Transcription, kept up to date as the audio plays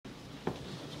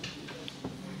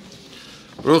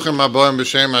Bruchim Aboim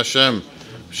B'Shem Hashem.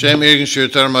 B'Shem Egen Shir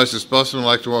Termos is possible. I'd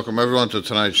like to welcome everyone to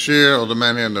tonight's shir, all the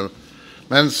men in the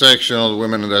men's section, all the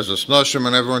women in the Snoshim,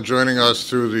 and everyone joining us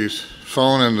through the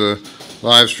phone and the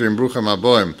live stream. Bruchim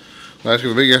Aboim. I'd like to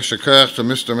give a big yashakach to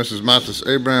Mr. and Mrs. Matas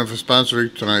Abraham for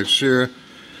sponsoring tonight's shir.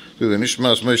 To the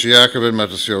Nishmas Moshe Yaakov and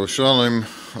Matas Yerushalayim,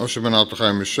 Osher ben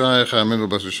Altachayim Yishai, Chaim Mendel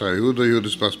Bas Yishai Yehuda,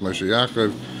 Yehudis Bas Moshe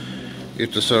Yaakov,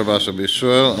 Yitasar Bas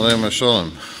Abisrael, Aleim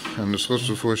HaShalom. And the schutz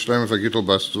for Shleim Vagitel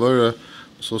Bas Dvora,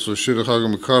 the schutz for Shidduch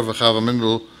Hagam Mekar, Vachava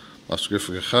Mendel Bas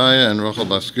Gifrechaya, and Rochel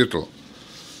Bas Gittel.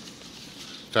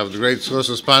 To have the great schutz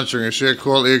of sponsoring a share,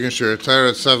 call Egen Shir Torah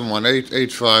at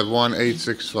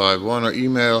 718-851-8651 or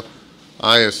email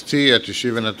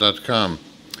ist@yeshivanet.com.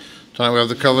 Tonight we have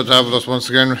the cover to have with us once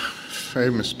again,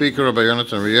 famous speaker, Rabbi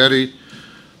Yonatan Rietti,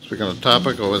 speaking on the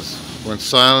topic of when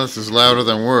silence is louder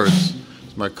than words.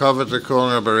 It's my cover to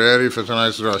call Rabbi Rietti for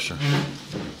tonight's Russia.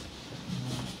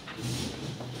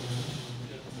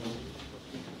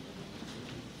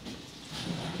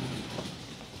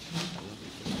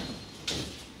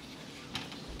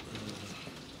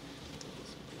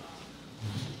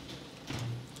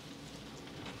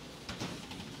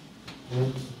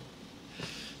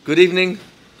 Good evening.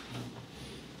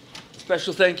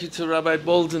 Special thank you to Rabbi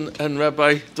Bolden and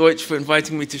Rabbi Deutsch for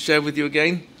inviting me to share with you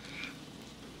again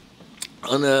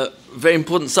on a very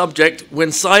important subject,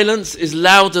 when silence is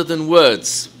louder than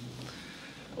words,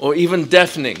 or even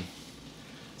deafening.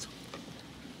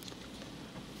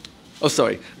 Oh,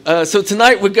 sorry. So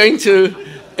tonight we're going to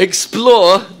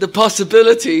explore the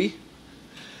possibility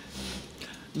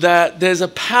that there's a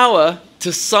power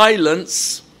to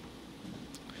silence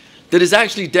that is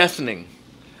actually deafening.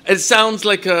 It sounds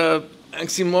like a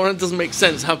oxymoron. It doesn't make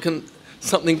sense. How can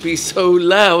something be so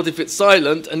loud if it's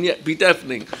silent and yet be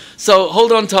deafening? So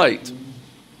hold on tight.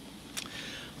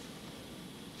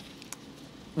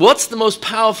 What's the most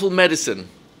powerful medicine?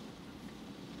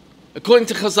 According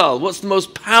to Chazal, what's the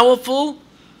most powerful,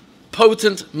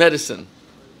 potent medicine?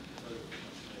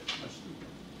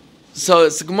 So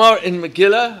it's the Gemara in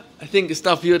Megillah, I think it's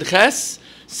Daf Yud Ches,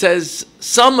 says,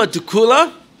 Sama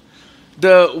Dukula,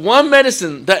 the one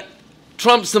medicine that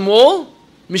trumps them all,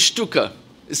 mishtuka,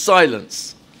 is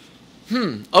silence.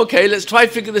 Okay, let's try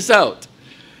to figure this out.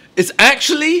 It's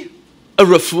actually a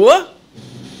refuah.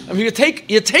 I mean, you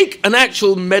take an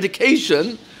actual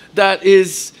medication that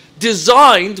is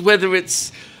designed, whether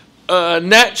it's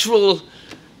natural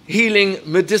healing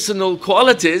medicinal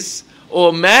qualities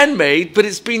or man-made, but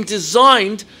it's been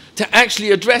designed to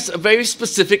actually address a very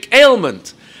specific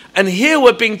ailment. And here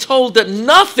we're being told that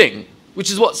nothing, which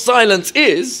is what silence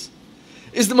is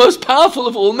the most powerful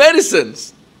of all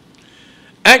medicines.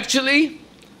 Actually,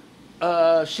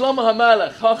 Shlomo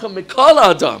HaMelech, Chacham Mikol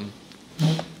Adam,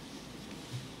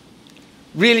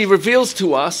 really reveals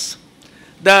to us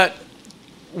that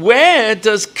where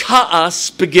does Ka'as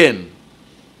begin?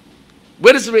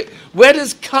 Where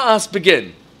does Ka'as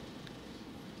begin?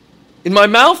 In my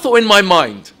mouth or in my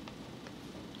mind?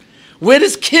 Where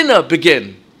does Kinna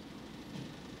begin?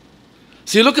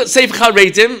 So you look at Sefer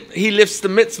Charedim, he lifts the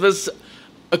mitzvahs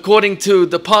according to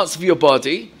the parts of your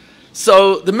body.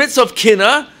 So the mitzvah of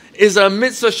Kinna is a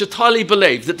mitzvah shetali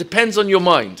belev, that depends on your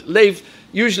mind. Lev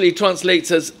usually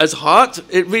translates as heart.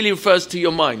 It really refers to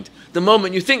your mind. The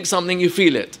moment you think something, you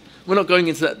feel it. We're not going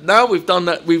into that now. We've done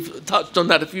that. We've touched on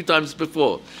that a few times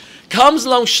before. Comes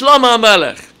along Shlomo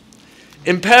HaMelech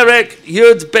in Perek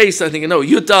Yud Beis,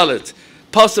 Yud Dalet,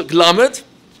 Pasuk Lamed.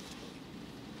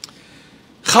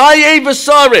 Chaye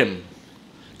V'sarim.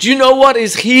 Do you know what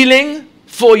is healing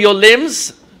for your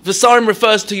limbs? V'sarim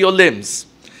refers to your limbs.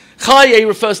 Chaye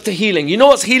refers to healing. You know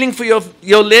what's healing for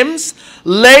your limbs?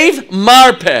 Lev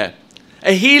Marpeh,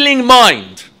 a healing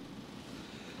mind.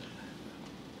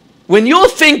 When you're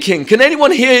thinking, can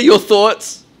anyone hear your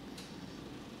thoughts?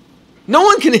 No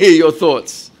one can hear your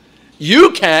thoughts. You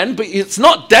can, but it's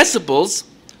not decibels.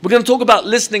 We're going to talk about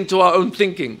listening to our own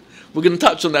thinking. We're going to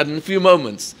touch on that in a few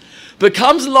moments. But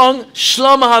comes along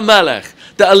Shlomo HaMelech,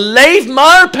 that a Lev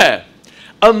Marpeh,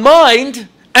 a mind,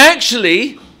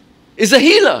 actually is a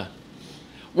healer.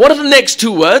 What are the next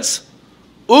two words?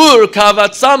 Ur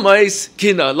kavat samais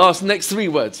kina. Next three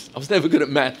words. I was never good at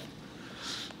math.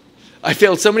 I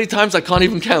failed so many times I can't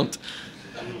even count.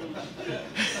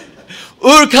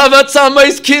 Ur kavat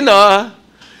samais kina.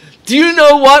 Do you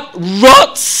know what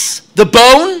rots the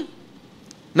bone?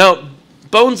 Now,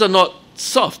 bones are not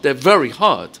soft, they're very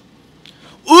hard.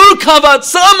 Ur kavat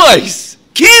samais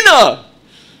kina.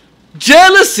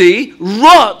 Jealousy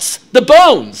rots the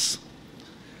bones.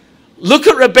 Look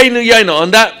at Rabbeinu Yonah on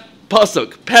that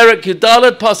pasuk, Perek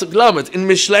Yudalet, pasuk Lamed in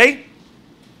Mishlei.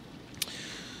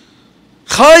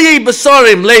 Chaye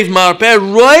basarim leiv marpeh,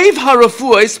 roiv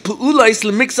harafuos pu'ulais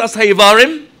lemixas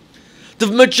ha'ivarim. The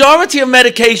majority of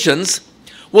medications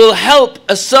will help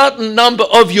a certain number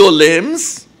of your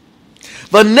limbs.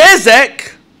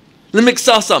 V'nezek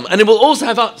lemixasam, and it will also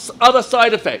have other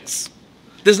side effects.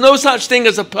 There's no such thing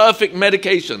as a perfect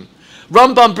medication.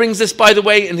 Rambam brings this, by the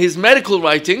way, in his medical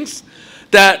writings,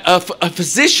 that a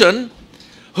physician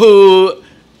who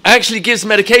actually gives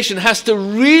medication has to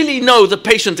really know the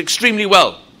patient extremely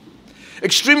well.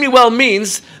 Extremely well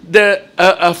means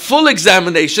a full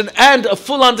examination and a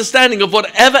full understanding of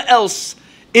whatever else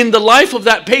in the life of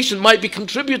that patient might be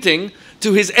contributing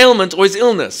to his ailment or his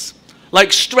illness,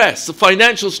 like stress,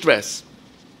 financial stress.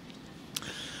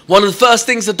 One of the first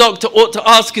things a doctor ought to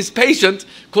ask his patient,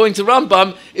 according to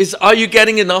Rambam, is, are you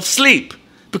getting enough sleep?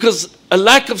 Because a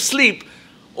lack of sleep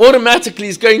automatically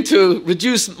is going to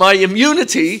reduce my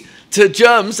immunity to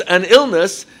germs and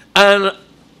illness, and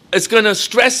it's going to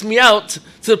stress me out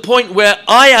to the point where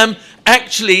I am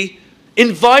actually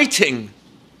inviting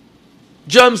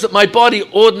germs that my body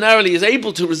ordinarily is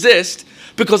able to resist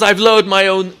because I've lowered my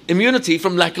own immunity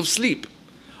from lack of sleep,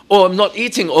 or I'm not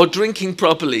eating or drinking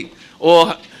properly,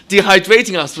 or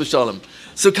dehydrating us for shalom.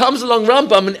 So comes along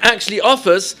Rambam and actually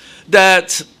offers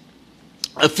that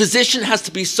a physician has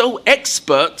to be so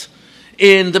expert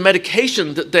in the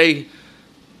medication that they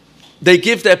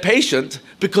give their patient,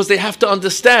 because they have to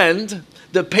understand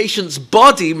the patient's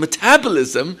body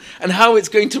metabolism and how it's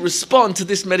going to respond to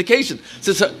this medication.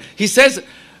 So he says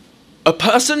a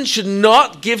person should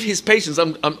not give his patients,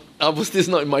 this is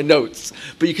not in my notes,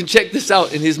 but you can check this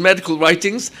out in his medical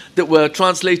writings that were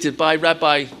translated by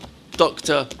Rabbi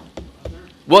Dr.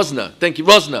 Wosner. Thank you,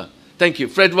 Rosner. Thank you,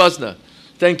 Fred Rosner.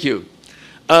 Thank you.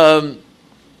 I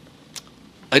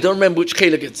don't remember which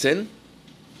chelik it's in,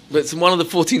 but it's in one of the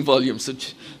 14 volumes, so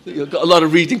you've got a lot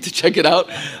of reading to check it out.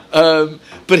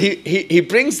 But he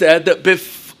brings there that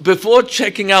before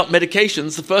checking out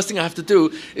medications, the first thing I have to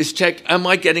do is check, am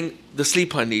I getting the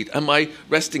sleep I need? Am I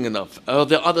resting enough? Are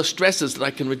there other stresses that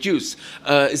I can reduce?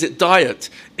 Is it diet?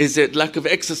 Is it lack of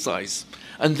exercise?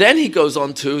 And then he goes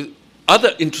on to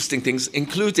other interesting things,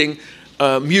 including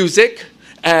music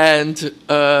and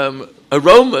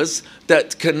aromas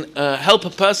that can help a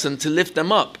person to lift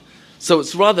them up. So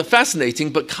it's rather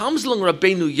fascinating, but comes along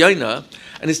Rabbeinu Yonah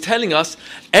and is telling us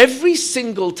every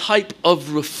single type of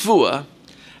refuah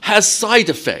has side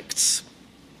effects.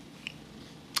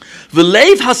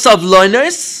 V'leiv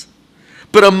hasavlonos,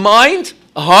 but a mind,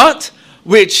 a heart,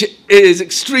 which is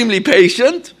extremely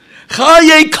patient,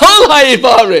 chaye kol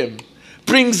ha'ivarim,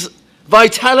 brings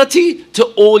vitality to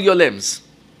all your limbs.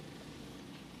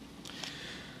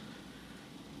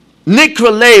 Nikra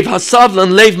leiv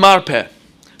hasavlan leiv marpeh.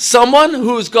 Someone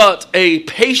who's got a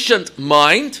patient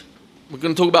mind, we're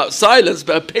going to talk about silence,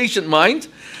 but a patient mind,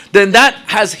 then that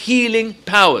has healing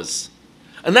powers.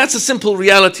 And that's a simple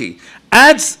reality.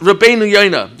 Adds Rabbeinu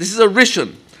Yonah, this is a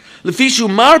Rishon. Lefishu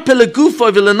marpeh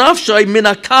legufo v'lenafshay min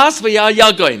hakas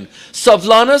v'yayagoin.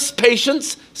 Savlanus,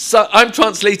 patience. I'm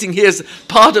translating here as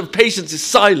part of patience is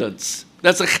silence.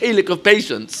 That's a chelik of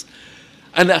patience.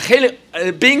 And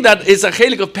being that is a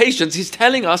chelik of patience, he's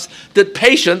telling us that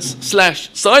patience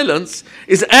 / silence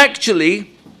is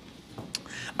actually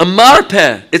a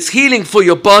marpeh. It's healing for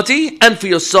your body and for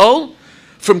your soul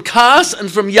from kas and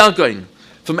from yagoin,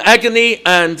 from agony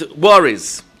and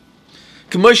worries.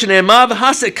 If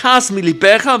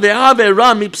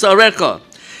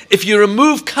you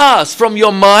remove kas from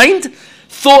your mind,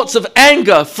 thoughts of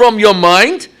anger from your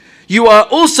mind, you are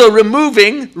also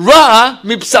removing ra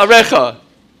mibsarecha.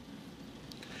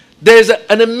 There's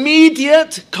an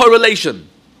immediate correlation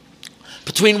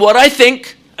between what I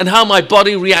think and how my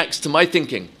body reacts to my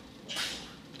thinking.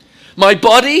 My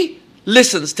body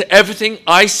listens to everything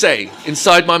I say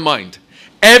inside my mind.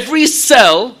 Every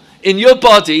cell in your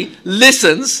body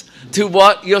listens to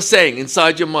what you're saying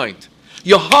inside your mind.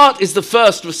 Your heart is the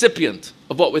first recipient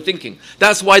of what we're thinking.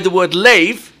 That's why the word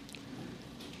leiv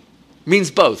means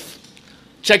both.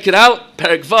 Check it out,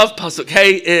 Perek Vav, Pasuk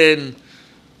Hey in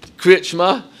Kriyat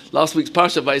Shema, last week's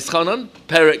Parsha Vayischanan,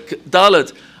 Perek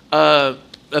Daled,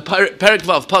 Perek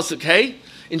Vav, Pasuk Hey,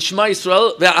 in Shema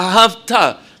Yisrael,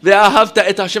 Ve'ahavta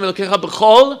et Hashem Elokecha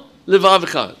b'chol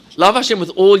levavecha. Love Hashem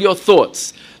with all your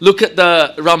thoughts. Look at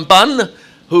the Ramban,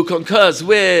 who concurs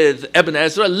with Ibn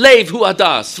Ezra. Leiv hu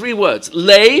hadas, 3 words.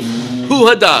 Leiv hu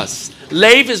hadas.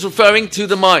 Leiv is referring to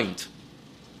the mind.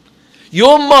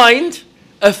 Your mind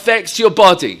affects your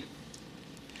body.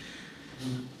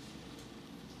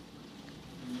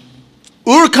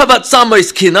 Urkavat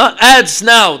Samois Kina adds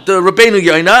now the Rabbeinu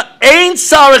Yonah, Ein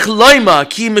Sarich Loima,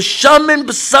 Ki Meshamin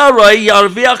B'Sarai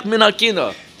Yarviach Min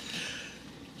HaKina.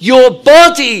 your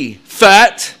body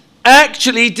fat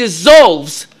actually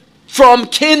dissolves from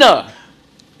kina.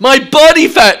 My body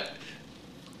fat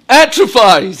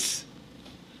atrophies.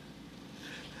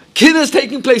 Kina is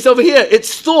taking place over here.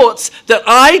 It's thoughts that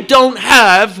I don't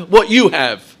have what you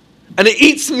have. And it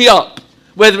eats me up.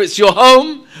 Whether it's your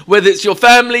home, whether it's your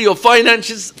family, your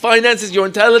finances, your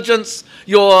intelligence,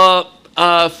 your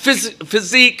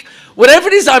physique, whatever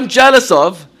it is I'm jealous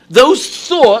of, those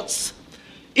thoughts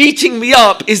eating me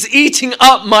up is eating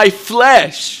up my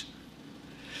flesh.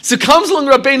 So comes along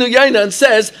Rabbeinu Yonah and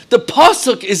says, the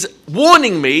pasuk is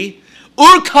warning me,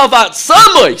 urkavat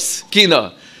samois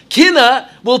kina. Kina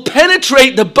will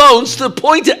penetrate the bones to the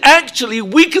point it actually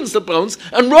weakens the bones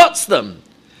and rots them.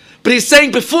 But he's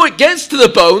saying before it gets to the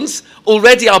bones,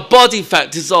 already our body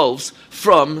fat dissolves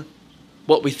from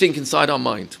what we think inside our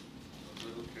mind.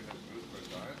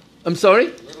 I'm sorry?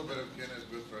 A little bit of kina is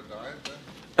good for a diet, then?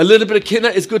 A little bit of kina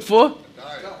is good for? A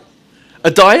diet.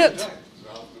 A diet?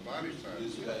 Dissolves the body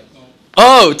fat.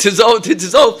 Oh, to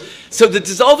dissolve. So the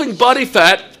dissolving body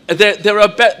fat, there are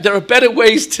better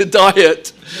ways to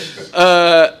diet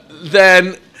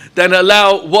than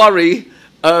allow worry,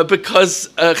 because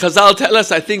Chazal tell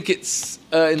us, I think it's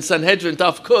in Sanhedrin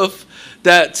Daf Kuf,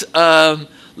 that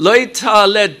lo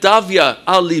ta'aleh davya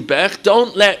al libech,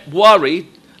 don't let worry.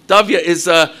 Davya is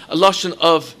a lashon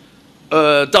of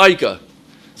daiga.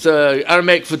 It's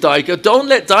Aramaic for daiga. Don't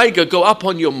let daiga go up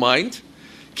on your mind.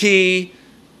 Ki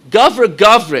gavra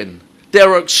gavrin. There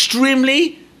are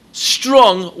extremely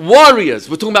strong warriors.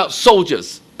 We're talking about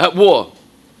soldiers at war.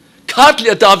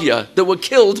 Kadlia davya, that were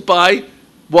killed by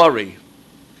worry.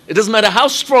 It doesn't matter how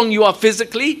strong you are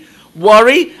physically,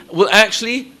 worry will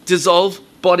actually dissolve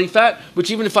body fat,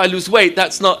 which even if I lose weight,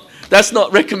 that's not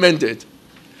recommended.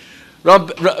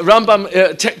 Rambam,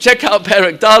 check out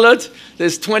Perek Dalad.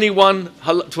 There's 23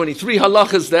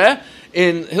 halachas there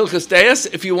in Hilchas Deis.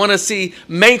 If you want to see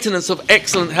maintenance of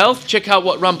excellent health, check out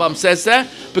what Rambam says there,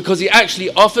 because he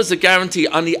actually offers a guarantee.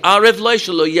 Ani arev lo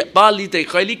shelo yeba lidei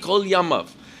chayli kol yamav.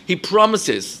 He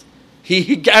promises.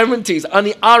 He guarantees.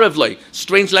 Ani arev lo.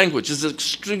 Strange language. This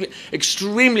is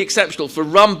extremely exceptional for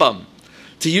Rambam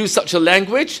to use such a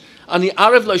language. Ani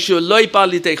arev lo shelo yeba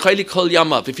lidei chayli kol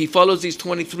yamav. If he follows these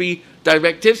 23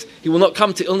 directives, he will not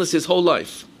come to illness his whole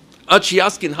life.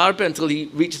 Achiyaskin harpe, until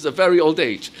he reaches a very old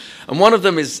age. And one of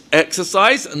them is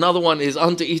exercise, another one is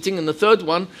under-eating, and the third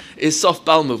one is soft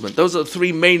bowel movement. Those are the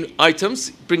three main items.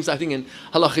 It brings, I think, in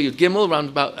Halacha Yud Gimel, around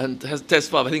about, and has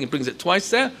Tesvav, I think it brings it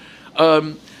twice there.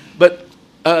 But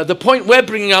the point we're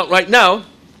bringing out right now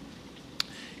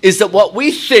is that what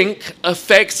we think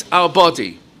affects our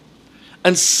body.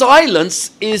 And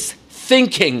silence is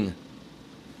thinking.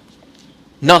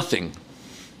 Nothing.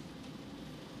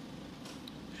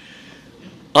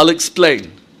 I'll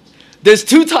explain. There's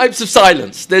two types of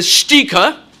silence. There's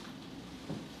shtika,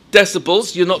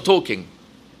 decibels, you're not talking.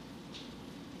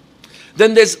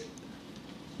 Then there's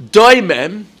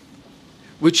doimem,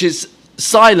 which is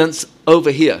silence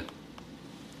over here.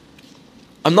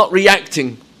 I'm not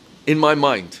reacting in my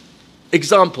mind.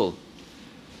 Example,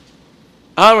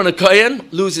 Aaron HaKohen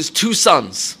loses 2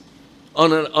 sons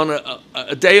on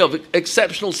a day of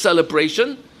exceptional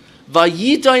celebration.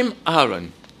 Vayidaim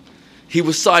Aaron. He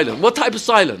was silent. What type of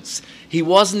silence? He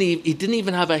didn't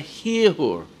even have a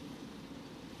hirhur.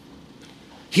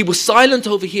 He was silent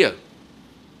over here.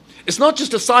 It's not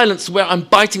just a silence where I'm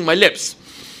biting my lips.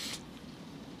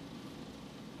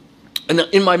 And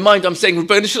in my mind I'm saying,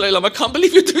 Rebbeinu Shalom, I can't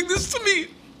believe you're doing this to me.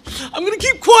 I'm going to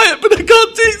keep quiet, but I can't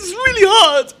do it. It's really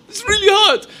hard. It's really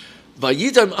hard.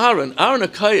 Vayidam Aaron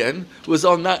HaKohen was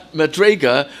on that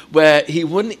madrega where he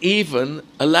wouldn't even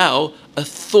allow a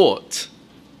thought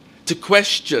to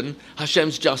question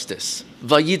Hashem's justice.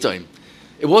 Vayidam.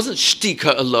 It wasn't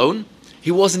shtika alone.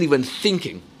 He wasn't even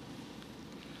thinking.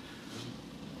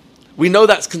 We know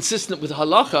that's consistent with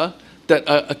halacha, that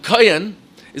a kohen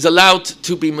is allowed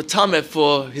to be matameh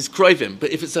for his kroivim.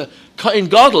 But if it's a kohen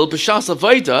gadol, b'shas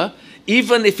avoda,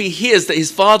 even if he hears that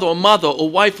his father or mother or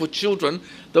wife or children,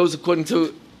 those according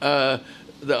to that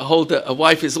hold that a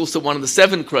wife is also one of the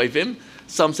 7 kroivim,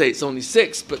 some say it's only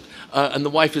 6, but and the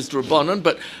wife is Rabbanon,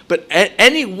 but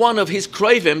any one of his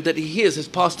kroivim that he hears has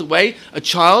passed away, a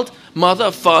child,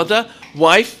 mother, father,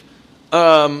 wife,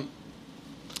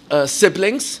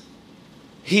 siblings,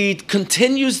 he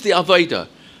continues the avodah.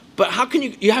 But how can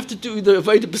you have to do the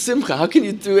avodah b'simcha? How can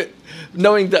you do it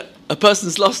knowing that a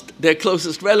person's lost their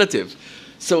closest relative?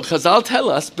 So Chazal tell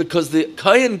us, because the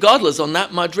Kohen Gadol is on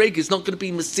that madreg is not going to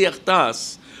be Mesiach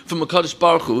Das from HaKadosh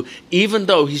Baruch Hu, even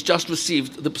though he's just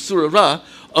received the B'sura Ra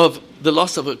of the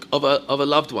loss of a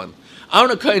loved one.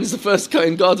 Aaron HaKohen is the first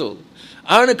Kohen Gadol.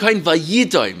 Aaron HaKohen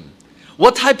Vayidoim.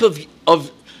 What type of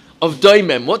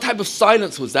doimem, what type of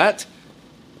silence was that?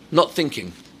 Not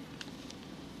thinking.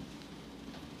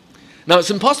 Now, it's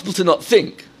impossible to not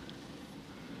think.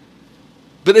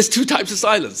 But there's two types of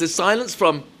silence. There's silence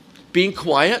from being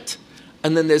quiet,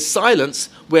 and then there's silence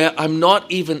where I'm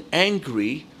not even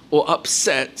angry or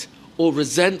upset or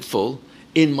resentful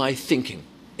in my thinking,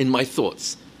 in my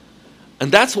thoughts.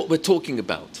 And that's what we're talking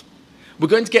about. We're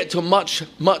going to get to a much,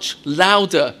 much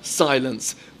louder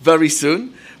silence very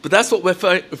soon, but that's what we're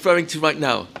referring to right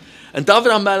now. And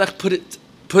David HaMelech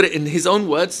put it in his own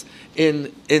words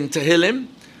in Tehillim,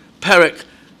 Perek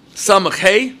Samach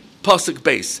Hey, Pasuk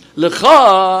Beis.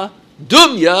 Lecha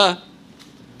Dumya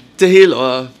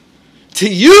Tehillah. To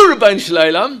you, Rabbeinu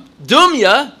Shalom,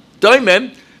 Dumya,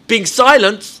 Doimem, being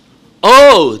silent,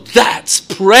 oh, that's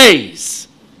praise.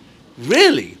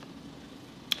 Really?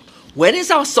 When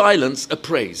is our silence a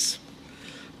praise?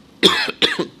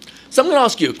 So I'm going to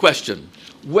ask you a question.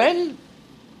 When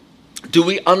do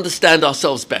we understand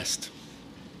ourselves best?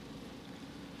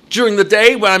 During the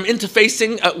day where I'm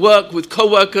interfacing at work with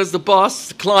co-workers, the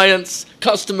boss, clients,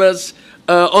 customers,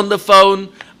 on the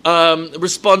phone,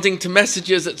 responding to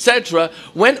messages, etc.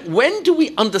 When do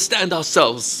we understand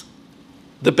ourselves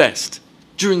the best?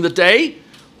 During the day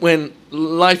when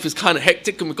life is kind of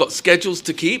hectic and we've got schedules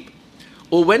to keep?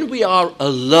 Or when we are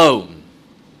alone,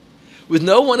 with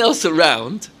no one else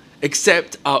around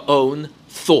except our own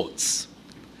thoughts.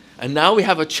 And now we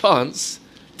have a chance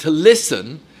to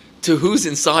listen to who's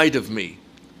inside of me.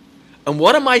 And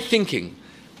what am I thinking?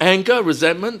 Anger,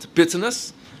 resentment,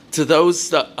 bitterness to those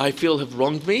that I feel have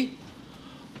wronged me?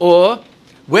 Or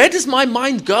where does my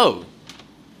mind go?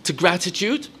 To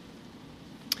gratitude?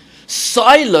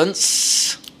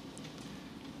 Silence,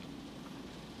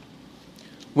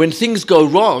 when things go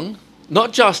wrong,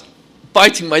 not just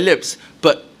biting my lips,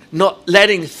 but not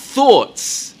letting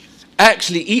thoughts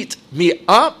actually eat me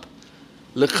up.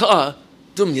 Lecha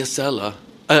dum yasela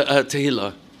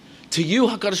tehillah. To you,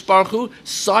 HaKadosh Baruch Hu,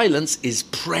 silence is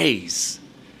praise.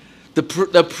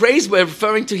 The praise we're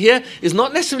referring to here is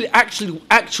not necessarily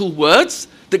actual words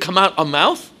that come out our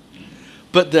mouth,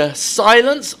 but the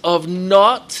silence of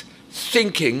not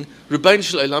thinking, Rabbeinu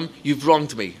Shalom, you've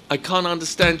wronged me. I can't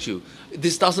understand you.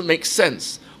 This doesn't make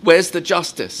sense. Where's the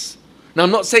justice? Now,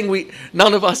 I'm not saying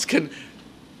none of us can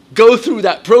go through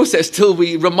that process till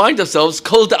we remind ourselves,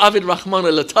 Kol da'avid Rahman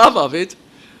elatav avid,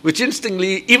 which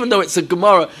interestingly, even though it's a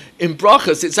Gemara in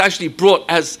Brachas, it's actually brought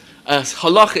as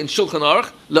halach in Shulchan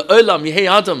Aruch, La'olam yehei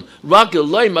adam ragil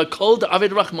loima Kol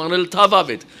da'avid Rahman elatav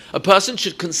avid. A person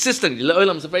should consistently,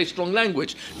 La'olam is a very strong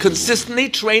language, consistently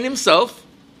train himself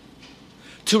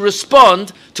to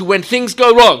respond to when things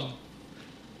go wrong.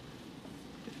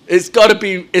 It's got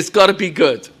to be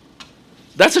good.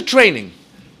 That's a training.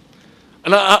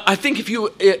 And I think if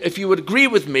you would agree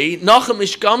with me, Nachum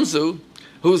Ish Gamzu,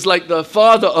 who's like the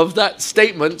father of that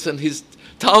statement, and his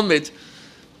Talmud,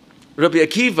 Rabbi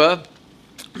Akiva,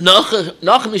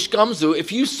 Nachum Ish Gamzu,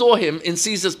 if you saw him in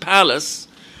Caesar's palace,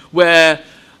 where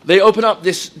they open up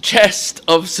this chest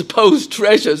of supposed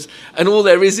treasures, and all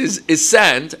there is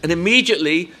sand, and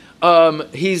immediately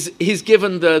he's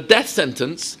given the death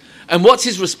sentence. And what's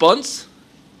his response?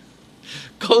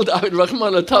 Kol da'avid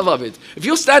Rahman elatav avid. If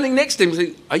you're standing next to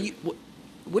him,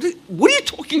 what are you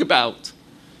talking about?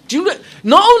 Do you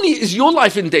not only is your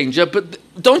life in danger, but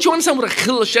don't you understand what a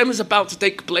Chil Hashem is about to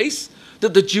take place?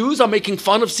 That the Jews are making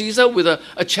fun of Caesar with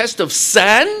a chest of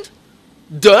sand,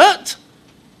 dirt,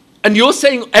 and you're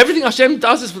saying everything Hashem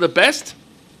does is for the best?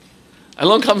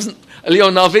 Along comes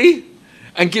Eliyahu Navi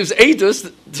and gives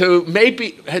Eidos to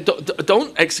maybe,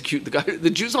 don't execute the guy. The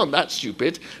Jews aren't that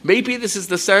stupid. Maybe this is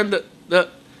the sand that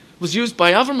was used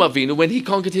by Avram Avinu when he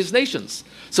conquered his nations.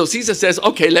 So Caesar says,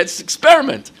 okay, let's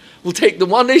experiment. We'll take the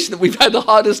one nation that we've had the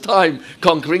hardest time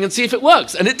conquering and see if it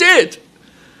works. And it did.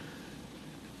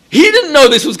 He didn't know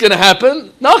this was going to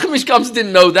happen. Nachum Ish Gamzu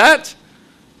didn't know that.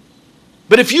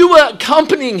 But if you were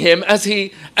accompanying him as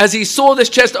he saw this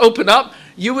chest open up,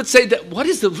 you would say that, what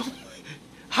is the...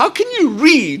 How can you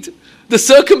read the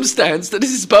circumstance that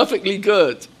this is perfectly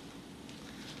good?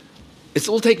 It's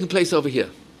all taking place over here.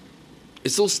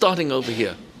 It's all starting over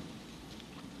here.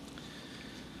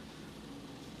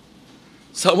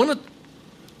 So I want to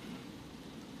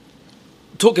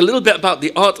talk a little bit about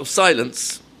the art of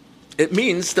silence. It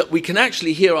means that we can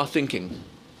actually hear our thinking.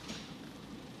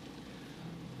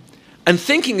 And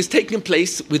thinking is taking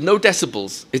place with no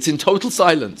decibels. It's in total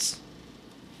silence.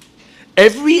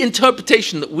 Every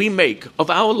interpretation that we make of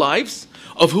our lives,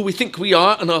 of who we think we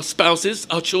are and our spouses,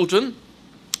 our children,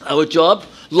 Our job,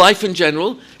 life in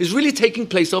general, is really taking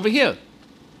place over here.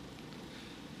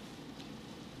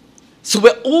 So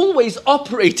we're always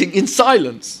operating in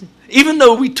silence, even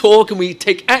though we talk and we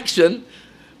take action.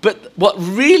 But what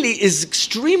really is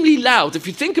extremely loud, if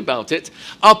you think about it,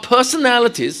 our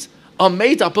personalities are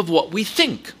made up of what we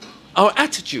think, our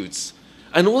attitudes.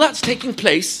 And all that's taking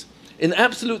place in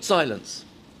absolute silence.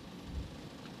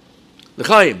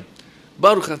 L'chaim.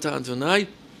 Baruch atah Adonai,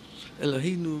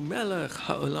 Eloheinu melech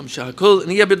ha'olam shehakol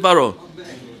niyeh b'dvaro.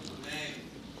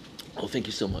 Oh, thank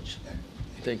you so much.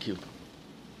 Thank you.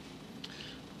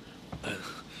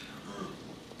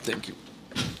 Thank you.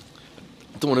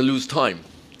 I don't want to lose time.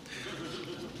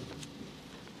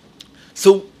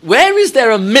 So, where is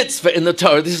there a mitzvah in the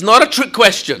Torah? This is not a trick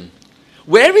question.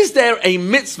 Where is there a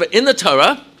mitzvah in the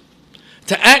Torah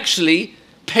to actually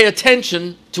pay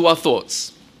attention to our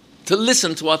thoughts, to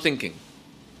listen to our thinking,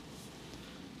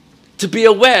 to be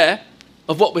aware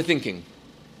of what we're thinking?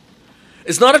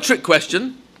 It's not a trick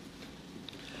question,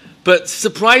 but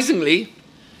surprisingly,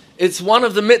 it's one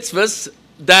of the mitzvahs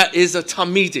that is a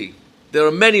tamidi. There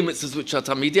are many mitzvahs which are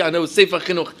tamidi. I know Sefer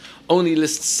Chinuch only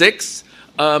lists 6.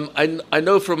 I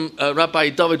know from Rabbi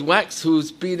David Wax,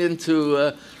 who's been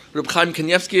into Reb Chaim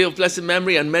Kanievsky of blessed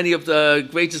memory and many of the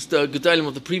greatest Gedolim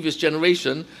of the previous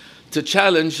generation, to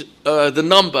challenge the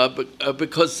number,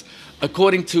 because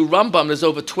according to Rambam, there's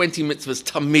over 20 mitzvahs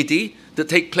tamidi that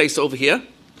take place over here.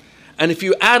 And if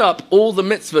you add up all the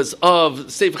mitzvahs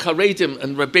of Sefer Charedim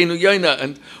and Rabbeinu Yonah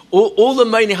and all the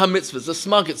Meinei HaMitzvahs, the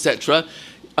Smag, etc.,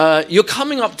 you're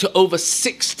coming up to over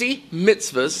 60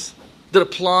 mitzvahs that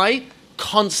apply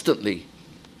constantly.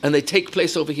 And they take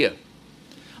place over here.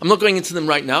 I'm not going into them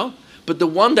right now, but the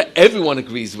one that everyone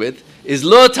agrees with is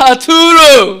Lo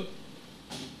Taturu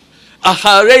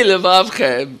Acharei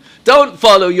Levavchem. Don't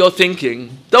follow your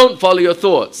thinking. Don't follow your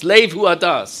thoughts. Leiv hu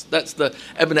adas. That's the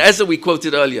Ibn Ezra we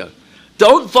quoted earlier.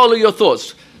 Don't follow your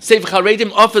thoughts. Sefer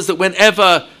Charedim offers that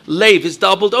whenever leiv is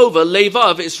doubled over,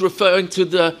 leivav is referring to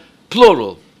the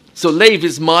plural. So leiv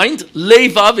is mind,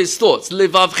 leivav is thoughts.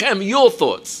 Levavchem, your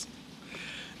thoughts.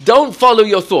 Don't follow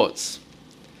your thoughts.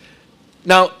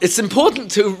 Now, it's important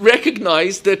to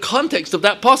recognize the context of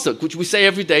that pasuk, which we say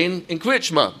every day in Kriyat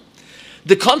Shema.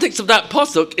 The context of that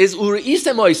pasuk is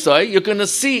Ureisem Oisai. You're going to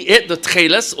see it, the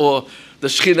Tcheles, or the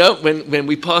Shechina, when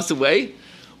we pass away.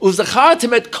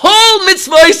 Uzachartem et kol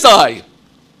mitzvosai.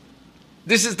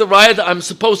 This is the raya that I'm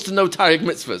supposed to know Tariq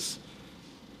mitzvahs.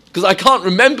 Because I can't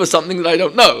remember something that I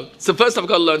don't know. So first I've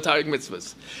got to learn Tariq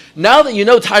mitzvahs. Now that you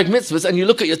know Tariq mitzvahs and you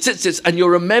look at your tzitzis and you're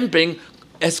remembering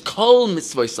es kol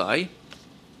mitzvosai,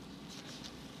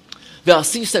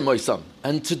 ve'asisem oisam,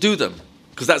 and to do them.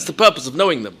 Because that's the purpose of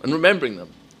knowing them and remembering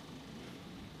them.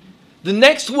 The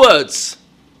next words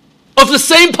of the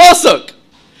same pasuk.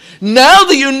 Now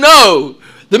that you know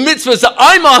the mitzvahs that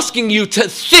I'm asking you to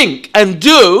think and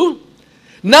do,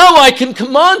 now I can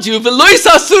command you, V'lo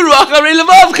yisasuru acharei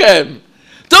levavchem.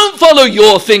 Don't follow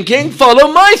your thinking,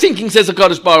 follow my thinking, says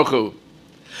HaKadosh Baruch Hu.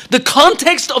 The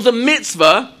context of the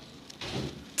mitzvah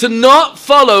to not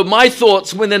follow my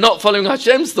thoughts when they're not following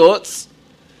Hashem's thoughts,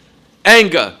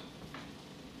 anger,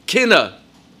 kina,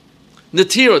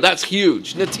 natira, that's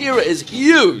huge. Natira is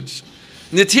huge.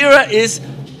 Natira is,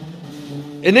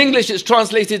 in English it's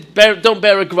translated, don't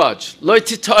bear a grudge. Lo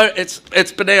titar it's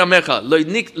b'nei amecha. Lo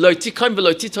tikon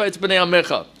v'lo titar it's b'nei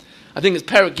amecha. I think it's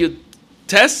Perek Yud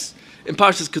Tes in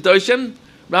Parshas Kedoshim,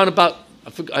 round about,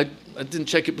 I didn't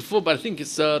check it before, but I think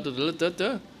it's, Yud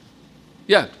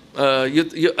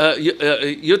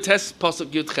Tes, Pasuk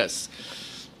Yud Ches.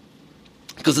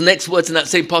 Because the next words in that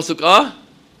same Pasuk are,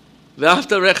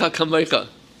 Ve'afta recha kamecha.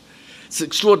 It's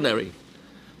extraordinary.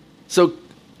 So,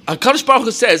 HaKadosh Baruch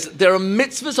Hu says, there are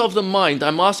mitzvahs of the mind.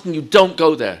 I'm asking you, don't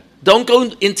go there. Don't go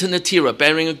into Natira,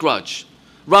 bearing a grudge.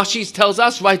 Rashi tells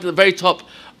us, right at the very top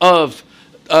of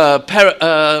Daf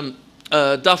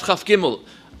Chaf Gimel,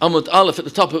 Amud Aleph, at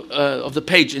the top of the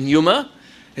page in Yuma,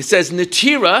 it says,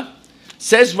 Natira,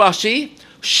 says Rashi,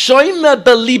 Shoyma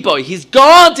beliboy. He's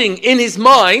guarding in his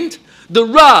mind the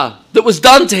Ra that was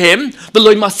done to him,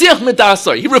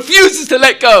 he refuses to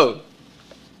let go.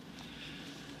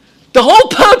 The whole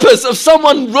purpose of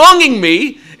someone wronging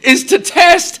me is to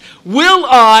test, will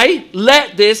I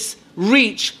let this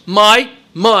reach my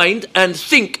mind and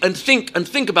think and think and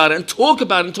think about it and talk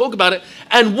about it and talk about it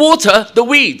and water the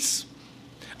weeds.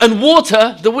 And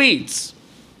water the weeds.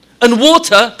 And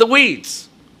water the weeds.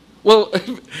 Well,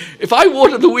 if I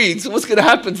water the weeds, what's going to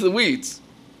happen to the weeds?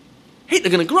 Hey,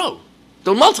 they're going to grow.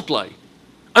 They'll multiply.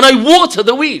 And I water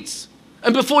the weeds.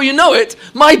 And before you know it,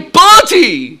 my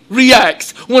body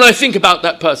reacts when I think about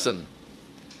that person.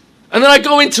 And then I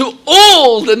go into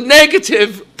all the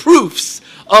negative proofs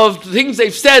of things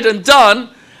they've said and done,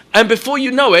 and before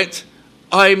you know it,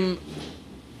 I'm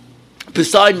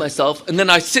beside myself, and then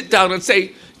I sit down and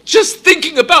say, just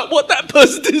thinking about what that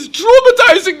person is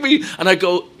traumatizing me, and I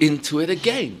go into it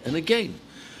again and again.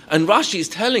 And Rashi is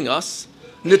telling us,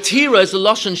 Natira is a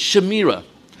Lashon Shemira.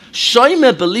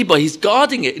 Shomer beliba, he's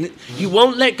guarding it, and he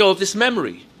won't let go of this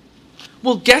memory.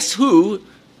 Well, guess who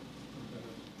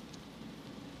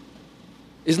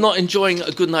is not enjoying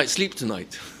a good night's sleep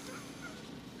tonight?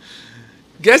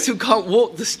 Guess who can't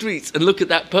walk the streets and look at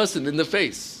that person in the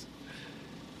face?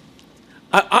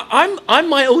 I'm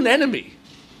my own enemy.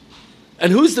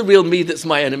 And who's the real me that's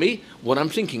my enemy? What I'm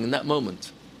thinking in that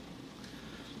moment.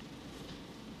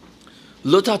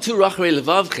 Lo ta'turu acharei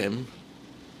levavchem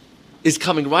is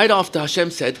coming right after Hashem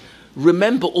said,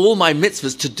 remember all my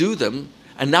mitzvahs to do them,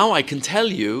 and now I can tell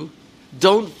you,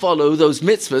 don't follow those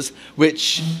mitzvahs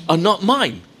which are not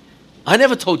mine. I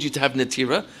never told you to have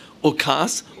netira, or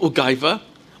kas, or gaiva,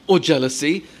 or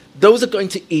jealousy. Those are going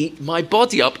to eat my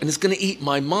body up, and it's going to eat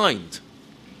my mind.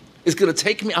 It's going to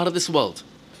take me out of this world.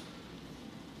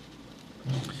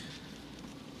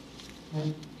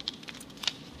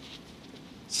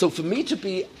 So for me to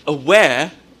be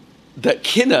aware that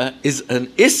kinna is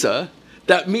an issa,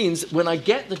 that means when I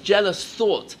get the jealous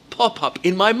thought pop up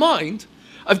in my mind,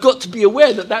 I've got to be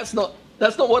aware that that's not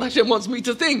what Hashem wants me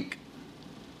to think.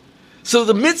 So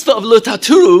the mitzvah of lo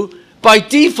ta'turu, by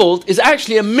default, is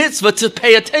actually a mitzvah to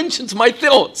pay attention to my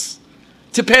thoughts,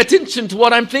 to pay attention to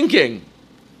what I'm thinking.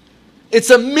 It's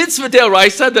a mitzvah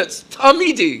d'oraisa that's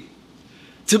tamidi,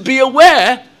 to be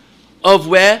aware of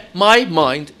where my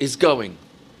mind is going.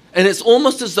 And it's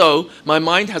almost as though my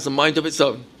mind has a mind of its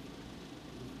own.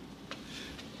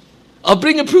 I'll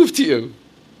bring a proof to you.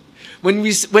 When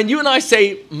you and I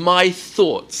say, my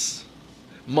thoughts,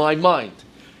 my mind,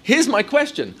 here's my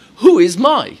question. Who is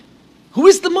my? Who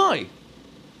is the my?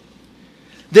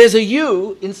 There's a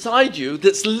you inside you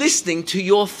that's listening to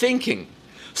your thinking.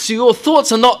 So your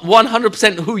thoughts are not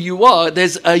 100% who you are.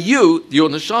 There's a you, your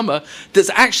neshama, that's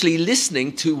actually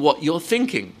listening to what you're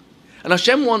thinking. And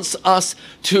Hashem wants us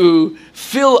to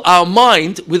fill our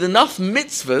mind with enough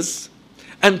mitzvahs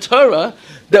and Torah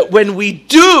that when we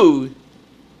do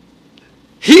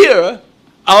hear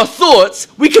our thoughts,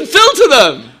 we can filter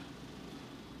them.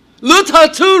 Lo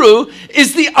ta'turu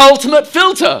is the ultimate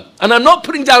filter. And I'm not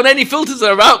putting down any filters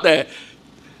that are out there.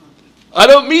 I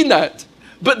don't mean that.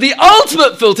 But the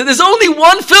ultimate filter, there's only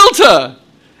one filter.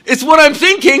 It's what I'm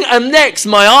thinking, and next,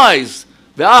 my eyes.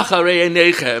 Ve'acharei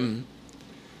einechem.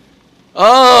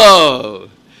 Oh,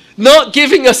 not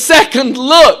giving a second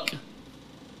look.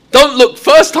 Don't look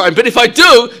first time, but if I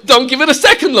do, don't give it a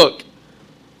second look.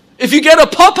 If you get a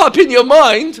pop-up in your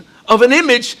mind of an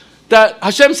image that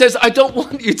Hashem says, I don't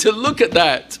want you to look at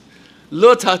that.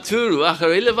 Lo ta'turu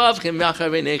acharei levavchem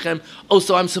ve'acharei einechem. Oh,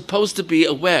 so I'm supposed to be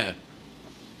aware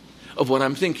of what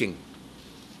I'm thinking.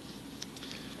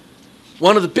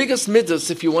 One of the biggest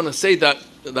midas, if you want to say that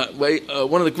way,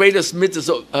 one of the greatest midas,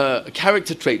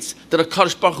 character traits that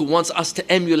HaKadosh Baruch Hu wants us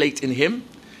to emulate in Him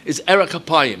is Erech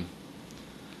Hapayim.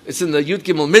 It's in the Yud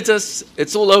Gimel Midas.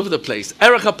 It's all over the place.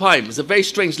 Erech Hapayim is a very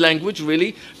strange language,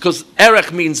 really, because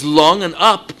Erech means long and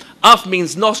Af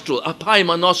means nostril. Hapayim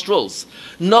are nostrils.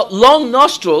 Not long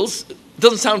nostrils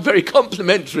doesn't sound very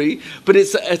complimentary, but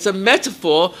it's a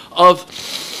metaphor of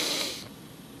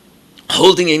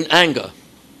holding in anger.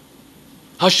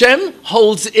 Hashem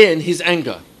holds in his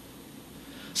anger.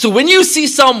 So when you see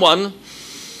someone,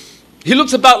 he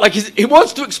looks about like he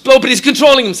wants to explode, but he's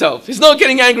controlling himself. He's not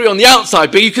getting angry on the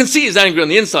outside, but you can see he's angry on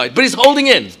the inside, but he's holding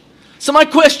in. So my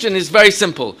question is very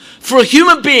simple. For a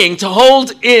human being to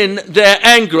hold in their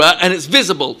anger and it's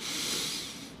visible,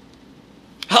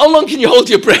 how long can you hold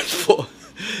your breath for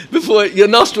before your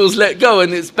nostrils let go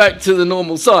and it's back to the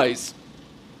normal size?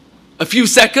 A few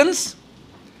seconds?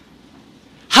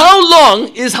 How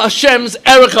long is Hashem's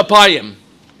Erech Hapayim?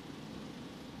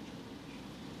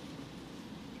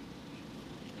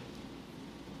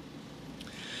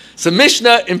 So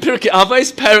Mishnah in Pirkei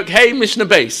Avos, Perek Hey, Mishnah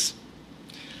Beis.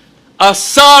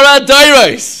 Asara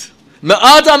Dairos,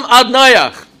 Me'adam ad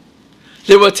Noach.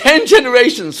 There were 10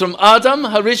 generations from Adam,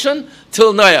 Harishon,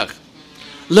 till Noach.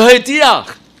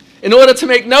 Lohediach, in order to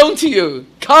make known to you,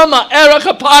 Kama Erech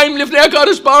Hapayim Lifnei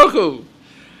HaKadosh Baruch Hu.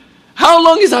 How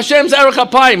long is Hashem's Erech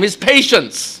Hapayim, his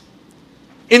patience,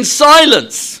 in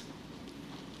silence,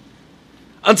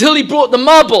 until he brought the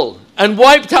Mabul and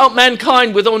wiped out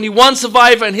mankind with only one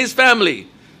survivor and his family?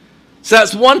 So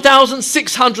that's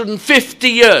 1,650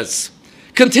 years.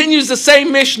 Continues the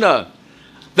same Mishnah.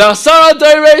 V'asara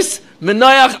doires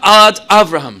Noach ad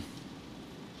Avraham.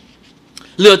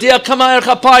 L'yodia kama erech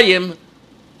hapayim,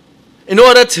 in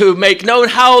order to make known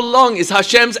how long is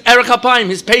Hashem's erech hapayim,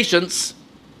 his patience,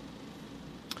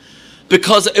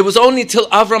 because it was only till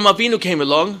Avram Avinu came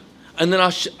along, and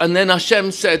then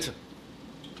Hashem said,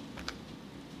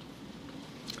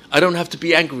 I don't have to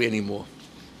be angry anymore.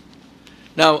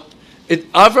 Now,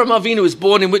 Avram Avinu was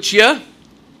born in which year?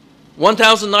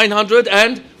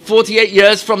 1,948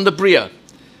 years from the Bria.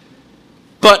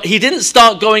 But he didn't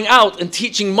start going out and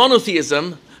teaching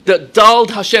monotheism that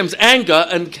dulled Hashem's anger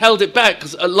and held it back,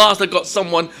 because at last I got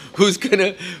someone who's going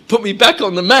to put me back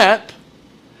on the map.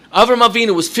 Avram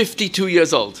Avinu was 52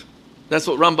 years old. That's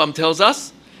what Rambam tells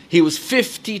us. He was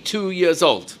 52 years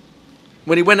old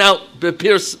when he went out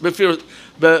bepirsum.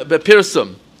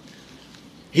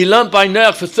 He learned by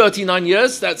Noach for 39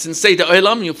 years. That's in Seder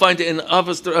Olam. You'll find it in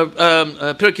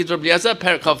Pirkei Rabbi Eliezer,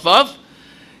 Perek Chavav.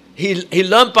 He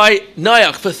learned by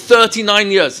Noach for 39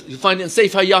 years. You find it in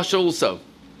Sefer Yasher also.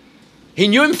 He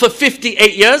knew him for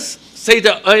 58 years.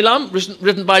 Seder Olam,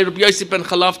 written by Rabbi Yosef ben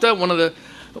Chalafta, one of the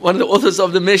authors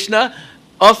of the Mishnah,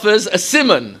 offers a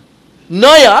simon.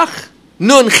 Noach,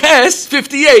 Nun Ches,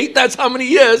 58, that's how many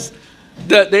years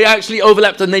that they actually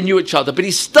overlapped and they knew each other. But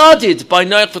he studied by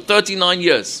Noach for 39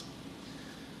 years.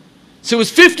 So it was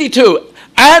 52.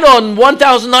 Add on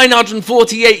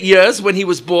 1,948 years when he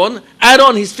was born. Add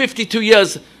on his 52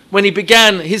 years when he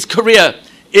began his career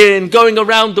in going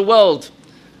around the world,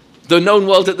 the known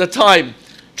world at the time,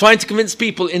 trying to convince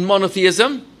people in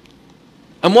monotheism.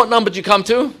 And what number did you come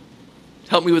to?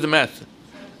 Help me with the math.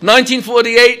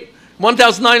 1948,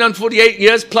 1,948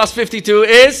 years plus 52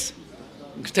 is?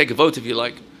 You can take a vote if you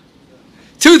like.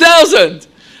 2,000.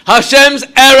 Hashem's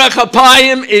erech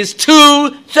hapayim is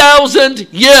 2,000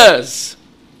 years.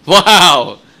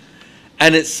 Wow.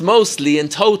 And it's mostly in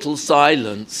total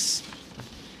silence.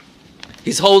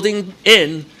 He's holding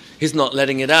in. He's not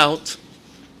letting it out.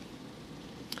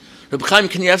 Reb Chaim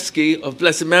Kanievsky of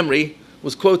blessed memory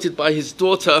was quoted by his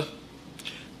daughter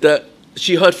that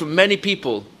she heard from many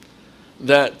people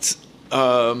that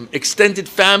extended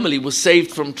family was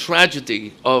saved from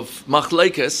tragedy of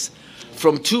machlekes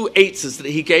from 2 eitzes that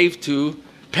he gave to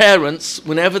parents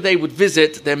whenever they would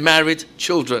visit their married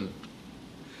children.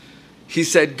 He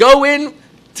said, go in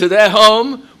to their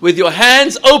home with your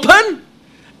hands open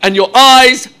and your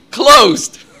eyes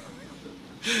closed.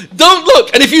 Don't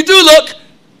look. And if you do look,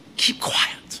 keep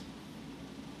quiet.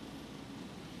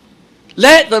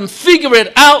 Let them figure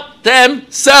it out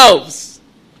themselves.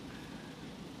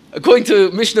 According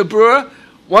to Mishnah Berurah,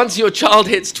 once your child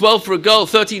hits 12 for a girl,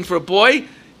 13 for a boy,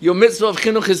 your mitzvah of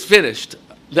chinuch is finished.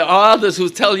 There are others who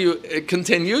tell you it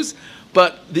continues,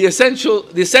 but the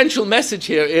essential message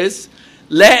here is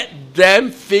let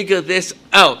them figure this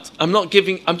out. I'm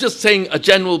just saying a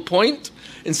general point.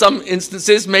 In some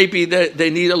instances, maybe they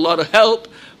need a lot of help,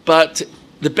 but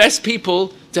the best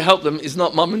people to help them is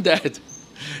not mom and dad.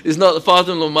 Is not the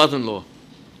father-in-law, mother-in-law.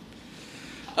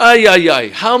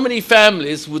 How many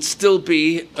families would still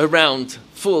be around,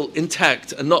 full,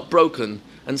 intact, and not broken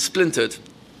and splintered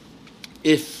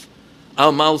if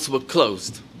our mouths were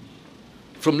closed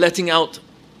from letting out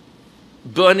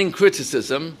burning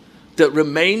criticism that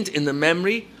remained in the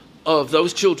memory of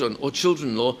those children or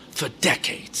children-in-law for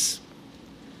decades?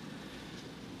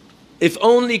 If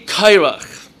only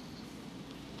Kairach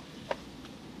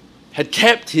had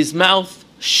kept his mouth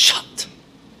shut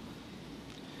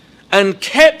and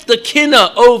kept the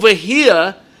kinna over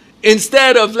here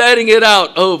instead of letting it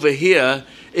out over here,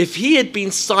 if he had been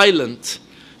silent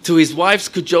to his wife's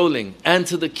cajoling and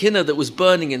to the kinna that was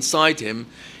burning inside him,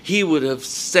 he would have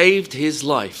saved his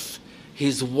life,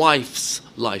 his wife's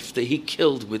life that he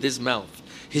killed with his mouth,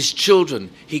 his children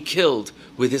he killed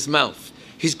with his mouth,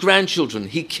 his grandchildren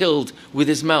he killed with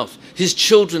his mouth, his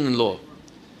children-in-law.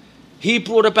 He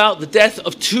brought about the death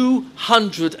of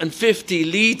 250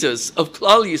 leaders of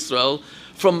Klal Yisrael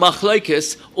from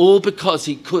machlekes, all because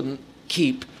he couldn't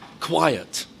keep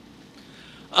quiet.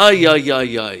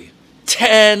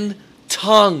 10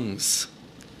 tongues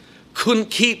couldn't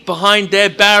keep behind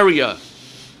their barrier.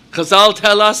 Chazal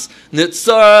tell us,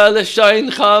 Nitzar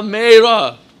l'sheincha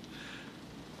meira.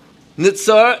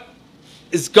 Nitzar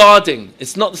is guarding.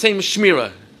 It's not the same as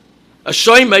shmira. A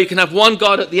shomer, you can have one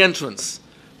guard at the entrance.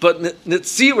 But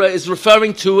Nitzira is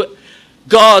referring to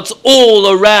guards all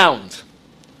around.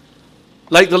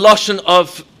 Like the Lashon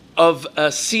of a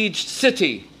sieged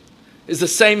city is the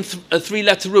same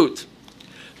 3-letter root.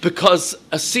 Because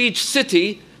a sieged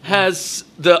city has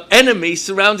the enemy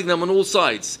surrounding them on all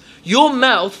sides. Your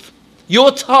mouth,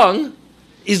 your tongue,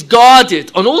 is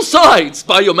guarded on all sides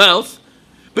by your mouth,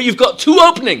 but you've got 2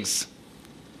 openings.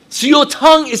 So your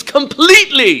tongue is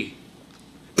completely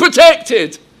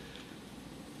Protected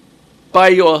by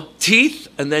your teeth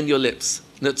and then your lips.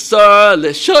 Netzar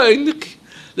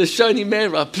l'shoni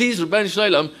meira. Please, Rabbeinu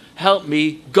Shalom, help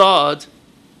me guard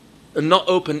and not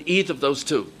open either of those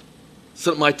two,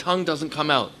 so that my tongue doesn't come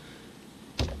out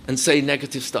and say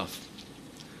negative stuff.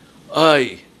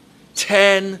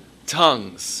 10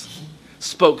 tongues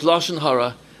spoke Lashon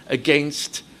Hara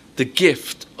against the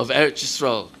gift of Eretz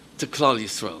Yisrael to Klal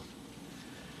Yisrael.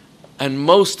 And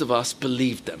most of us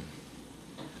believed them.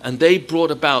 And they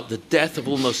brought about the death of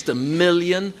almost 1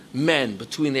 million men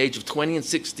between the age of 20 and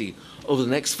 60 over the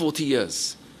next 40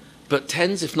 years. But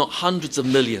tens, if not hundreds of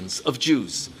millions of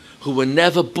Jews who were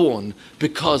never born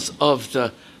because of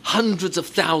the hundreds of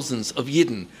thousands of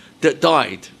Yidden that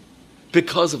died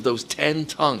because of those 10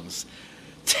 tongues.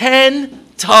 10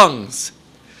 tongues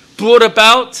brought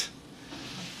about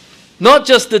not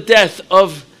just the death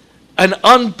of an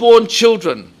unborn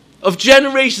children, of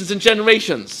generations and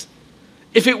generations.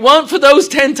 If it weren't for those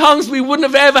 10 tongues, we wouldn't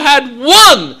have ever had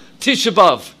one Tisha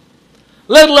B'Av,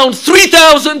 let alone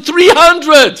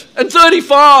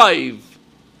 3,335.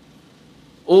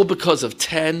 All because of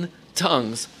 10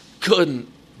 tongues couldn't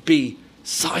be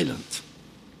silent.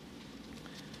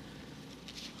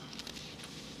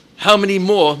 How many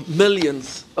more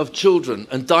millions of children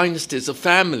and dynasties of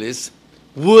families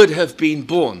would have been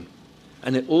born?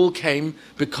 And it all came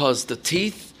because the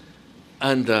teeth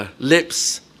and the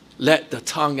lips let the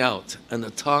tongue out, and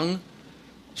the tongue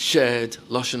shared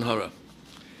Lashon Hara.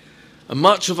 And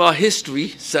much of our history,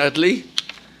 sadly,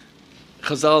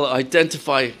 Chazal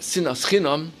identify Sinas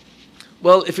Chinam.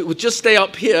 Well, if it would just stay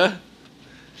up here,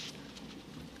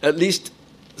 at least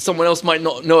someone else might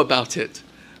not know about it.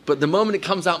 But the moment it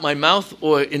comes out my mouth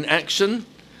or in action,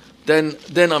 then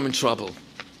I'm in trouble.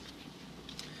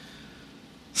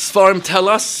 Sfarim tell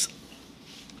us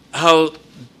how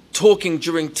talking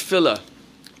during tefillah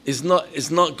is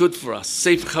not good for us.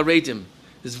 Sefer Charedim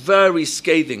is very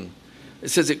scathing. It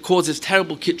says it causes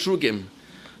terrible kitrugim.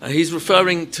 And he's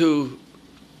referring to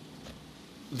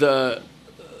the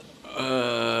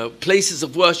places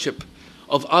of worship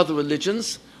of other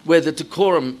religions where the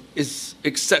decorum is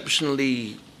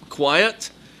exceptionally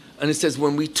quiet. And it says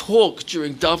when we talk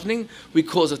during davening, we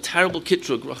cause a terrible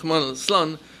kitrug, Rahman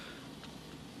al-Islam,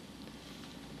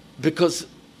 because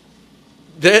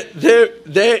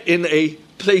they're in a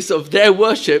place of their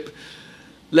worship,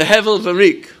 lehevel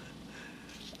varik.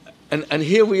 And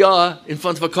here we are in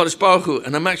front of HaKadosh Baruch Hu,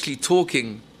 and I'm actually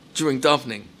talking during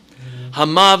davening.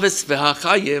 Hamavis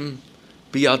v'hachayim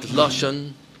biyad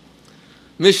lashon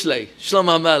mishlei Shlom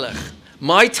HaMelech.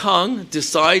 My tongue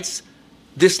decides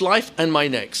this life and my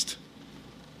next.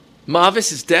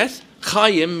 Mavis is death.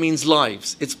 Chayim means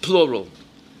lives. It's plural.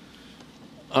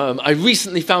 I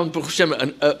recently found Baruch Hashem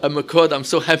a makod I'm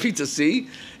so happy to see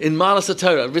in Malas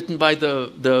HaTorah, written by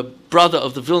the brother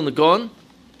of the Vilna Gaon.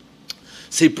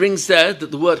 So he brings there that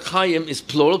the word Chayim is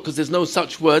plural because there's no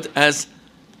such word as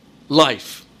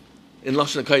life in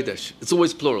Lashon HaKodesh. It's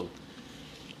always plural.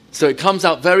 So it comes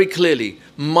out very clearly.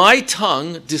 My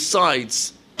tongue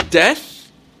decides death,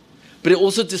 but it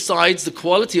also decides the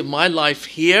quality of my life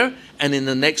here and in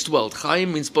the next world.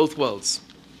 Chayim means both worlds.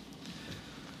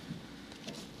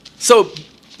 So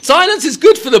silence is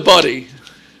good for the body.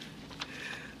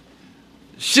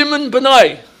 Shimon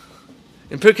Benai,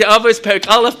 in Pirkei Avos, Perek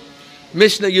Aleph,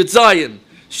 Mishnah Yud Zayin.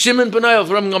 Shimon Benai of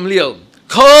Ram Gamliel.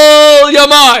 Kol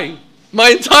Yamai, my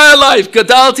entire life,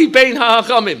 Gadalti Bein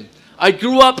HaHachamim. I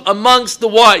grew up amongst the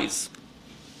wise.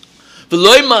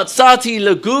 V'loi matzati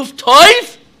leguf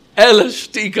toiv el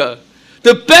shtika.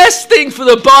 The best thing for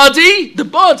the body,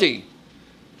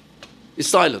 is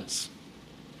silence.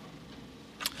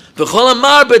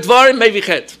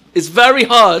 It's very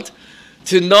hard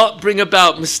to not bring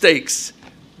about mistakes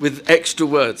with extra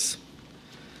words.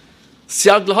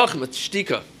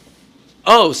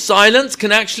 Oh, silence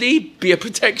can actually be a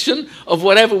protection of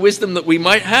whatever wisdom that we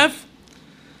might have.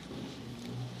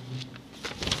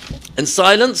 And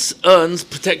silence earns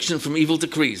protection from evil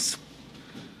decrees.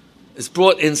 It's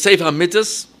brought in Sefer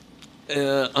HaMidas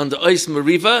under Ois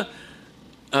Meriva,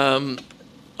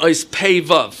 Ois Pei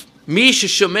Vav. Mi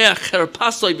sheshomea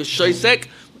cherpasoi v'shoisek.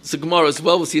 It's a Gemara as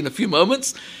well, we'll see in a few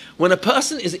moments. When a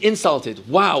person is insulted,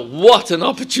 wow, what an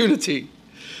opportunity.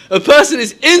 A person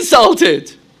is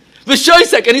insulted,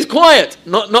 v'shoisek, and he's quiet.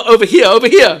 Not over here, over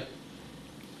here.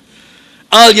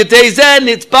 Al yedei zeh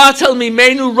nitbatel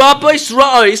mimenu rabos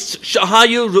ra'os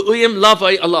shahayu ru'uyim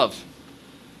lavai alav.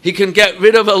 He can get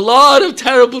rid of a lot of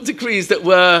terrible decrees that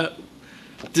were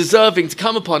deserving to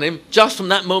come upon him just from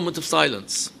that moment of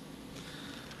silence.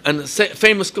 And the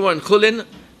famous Gemara in Chulin,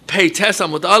 Pei Tes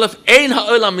Amud Aleph, Ein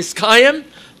ha'olam miskayim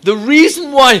the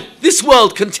reason why this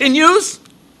world continues,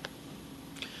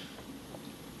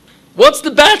 what's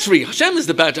the battery? Hashem is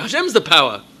the battery. Hashem is the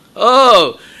power.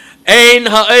 Oh, ein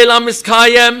ha'olam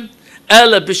miskayem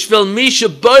ela b'shvil mi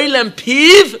sheboilem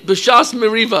piv b'shas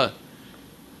meriva.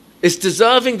 It's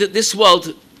deserving that this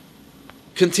world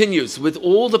continues with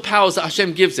all the powers that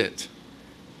Hashem gives it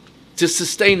to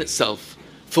sustain itself.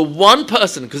 For one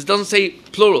person, because it doesn't say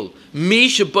plural, mi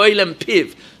sheboilem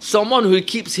piv, someone who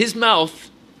keeps his mouth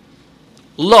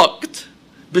locked,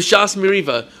 b'shas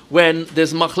meriva, when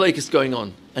there's machlokes going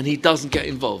on, and he doesn't get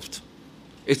involved.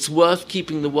 It's worth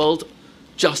keeping the world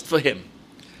just for him.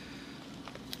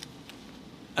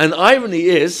 And irony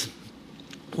is,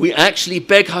 we actually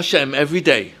beg Hashem every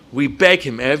day. We beg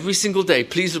him every single day,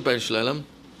 please, Rabbi Shalom,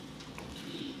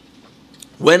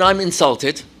 when I'm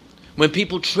insulted, when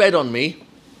people tread on me,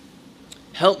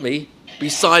 help me be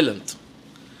silent.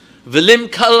 V'lim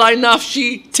kalai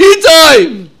nafshi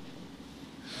tidaim.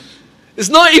 It's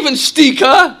not even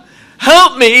shtika.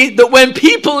 Help me that when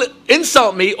people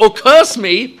insult me or curse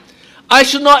me, I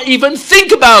should not even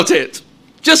think about it.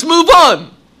 Just move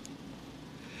on.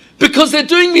 Because they're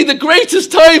doing me the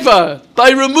greatest taiva by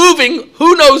removing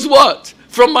who knows what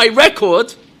from my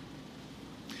record,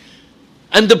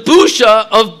 and the busha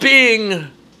of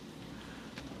being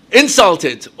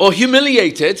insulted or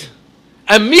humiliated,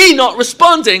 and me not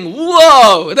responding.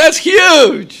 Whoa, that's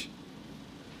huge.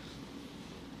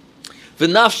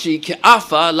 V'nafshi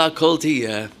ke'afa la kol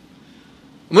tiyeh.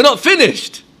 We're not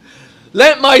finished.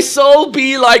 Let my soul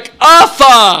be like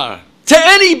afar to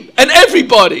any and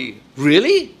everybody.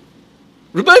 Really?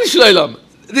 Rebbeinu Shalom,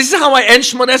 this is how I end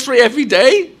Shemon Esrei every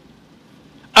day?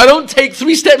 I don't take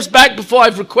 3 steps back before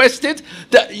I've requested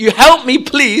that you help me,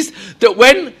 please, that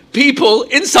when people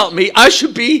insult me, I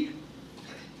should be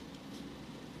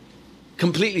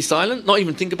completely silent, not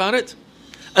even think about it.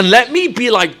 And let me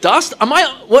be like dust. Am I,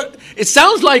 what? It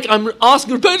sounds like I'm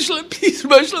asking Rabbi Shalom, please,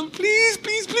 Rabbi Shalom, please,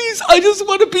 please, please. I just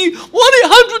want to be 1-800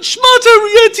 Shmata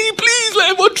Rietti, please.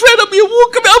 Let everyone tread on me and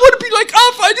walk on me. I want to be like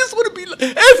Alpha. I just want to be like,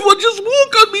 everyone just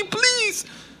walk on me, please.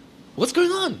 What's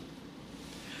going on?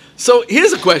 So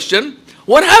here's a question.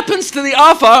 What happens to the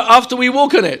Alpha after we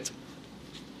walk on it?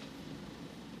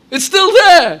 It's still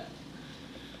there.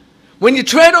 When you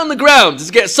tread on the ground, does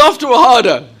it get softer or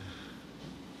harder?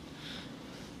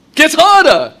 Gets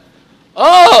harder.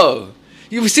 Oh,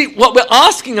 you see, what we're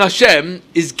asking Hashem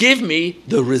is give me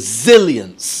the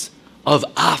resilience of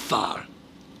Afar.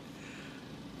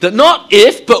 That not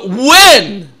if, but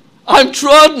when I'm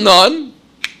trodden on,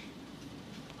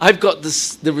 I've got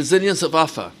the resilience of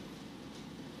Afar.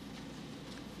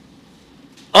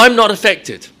 I'm not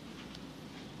affected.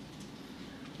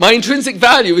 My intrinsic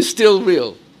value is still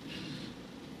real.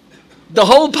 The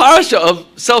whole parasha of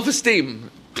self-esteem,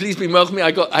 please be me.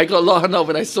 I got Lahana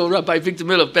when I saw Rabbi Victor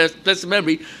Miller, blessed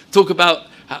memory, talk about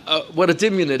what a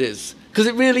dimion it is. Because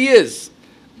it really is.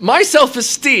 My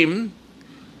self-esteem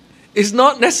is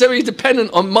not necessarily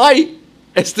dependent on my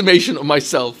estimation of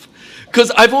myself.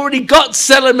 Because I've already got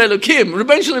Selam Elokim.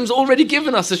 Rebbeinu Shalom's already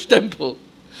given us a stempel.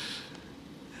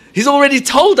 He's already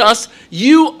told us,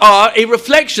 you are a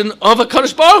reflection of a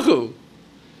Kadosh Baruch Hu.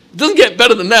 It doesn't get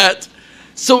better than that.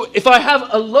 So if I have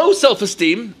a low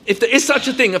self-esteem, if there is such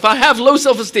a thing, if I have low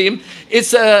self-esteem,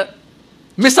 it's a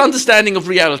misunderstanding of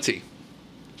reality.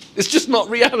 It's just not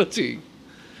reality.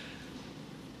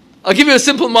 I'll give you a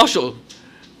simple mashal.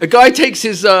 A guy takes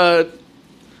his, I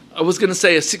was going to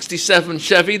say a 67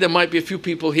 Chevy. There might be a few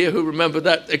people here who remember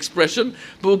that expression.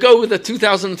 But we'll go with a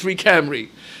 2003 Camry.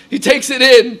 He takes it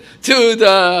in to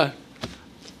the...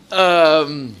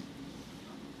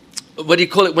 what do you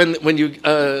call it when you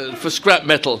for scrap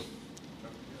metal?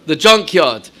 The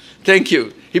junkyard. Thank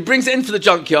you. He brings it in for the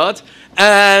junkyard,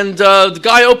 and the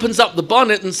guy opens up the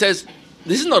bonnet and says,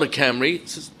 "This is not a Camry." He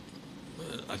says,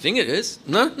 "I think it is."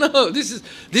 No, this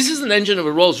is an engine of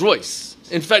a Rolls Royce.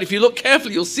 In fact, if you look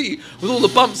carefully, you'll see with all the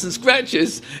bumps and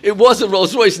scratches, it was a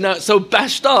Rolls Royce. Now it's so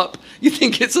bashed up, you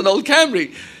think it's an old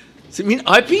Camry. So I mean,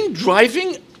 I've been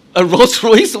driving a Rolls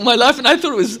Royce all my life, and I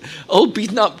thought it was an old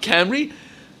beaten up Camry.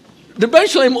 The Rebbeinu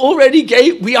Shalom already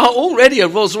gave, we are already a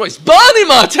Rolls Royce. Bani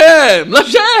matem,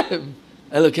 Lashem,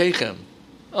 Elokeichem.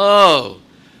 Oh,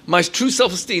 my true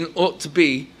self-esteem ought to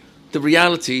be the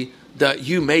reality that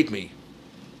you made me.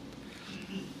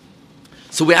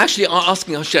 So we actually are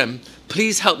asking Hashem,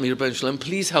 please help me, Rebbeinu Shalom,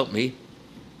 please help me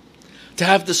to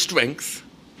have the strength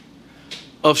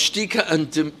of shtika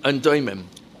and doimim,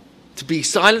 to be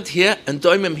silent here and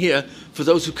doimim here for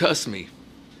those who curse me.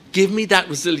 Give me that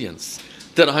resilience,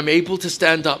 that I'm able to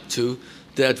stand up to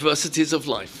the adversities of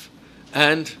life.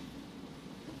 And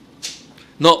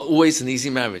not always an easy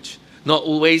marriage. not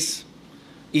always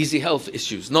easy health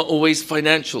issues, not always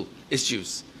financial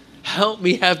issues. Help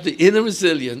me have the inner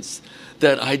resilience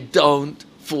that I don't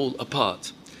fall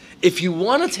apart. If you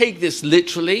want to take this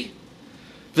literally,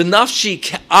 v'nafshi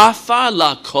ke'afa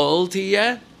la'kol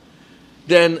tiyeh,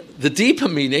 then the deeper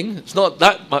meaning, it's not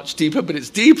that much deeper, but it's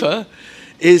deeper,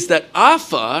 is that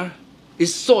afar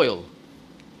is soil.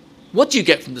 What do you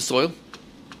get from the soil?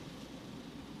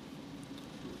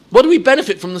 What do we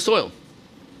benefit from the soil?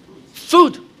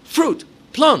 Food, fruit,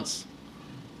 plants.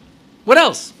 What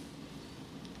else?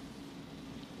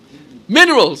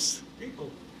 Minerals.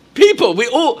 People. We're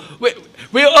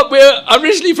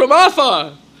originally from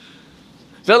Afar.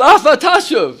 Vel Afar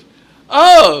Tashuv.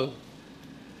 Oh.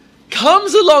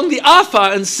 Comes along the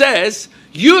Afar and says,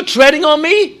 you're treading on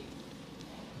me?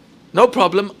 No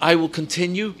problem. I will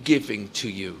continue giving to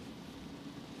you.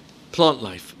 Plant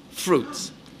life,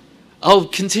 fruits. I'll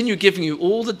continue giving you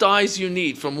all the dyes you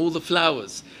need from all the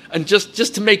flowers. And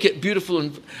just to make it beautiful,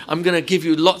 and I'm going to give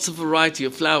you lots of variety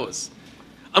of flowers.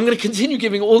 I'm going to continue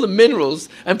giving all the minerals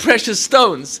and precious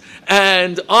stones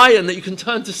and iron that you can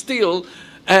turn to steel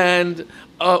and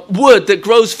wood that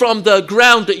grows from the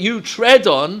ground that you tread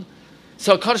on.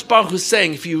 So HaKadosh Baruch Hu is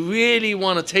saying, if you really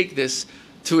want to take this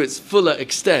to its fuller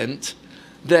extent,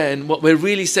 then what we're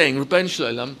really saying, Rebbeinu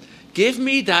Shalom, give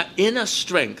me that inner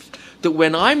strength that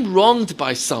when I'm wronged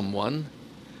by someone,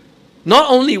 not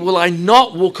only will I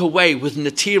not walk away with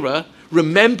Natira,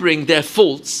 remembering their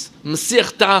faults,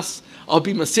 Masich Das, I'll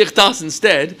be Masich Das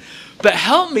instead, but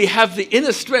help me have the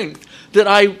inner strength that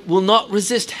I will not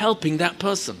resist helping that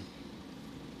person,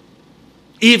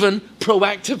 even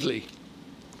proactively.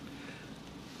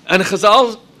 And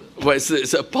Chazal, well, it's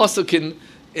a pasuk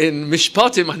in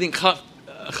Mishpatim, I think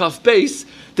Chaf Beis,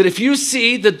 that if you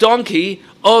see the donkey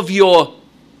of your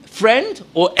friend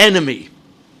or enemy,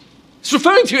 it's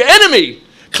referring to your enemy,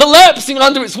 collapsing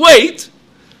under its weight,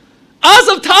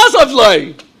 Azav Tazav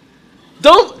Loi.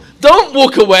 Don't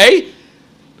walk away.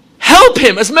 Help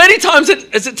him as many times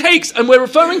as it takes. And we're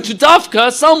referring to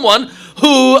Dafka, someone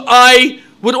who I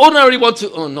would ordinarily want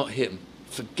to, oh, not him.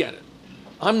 Forget it.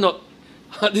 I'm not,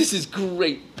 this is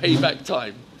great payback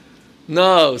time.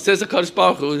 No, says HaKadosh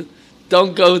Baruch Hu,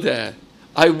 don't go there.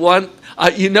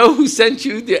 You know who sent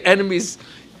you the enemy's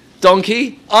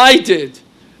donkey? I did.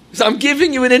 So I'm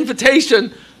giving you an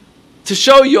invitation to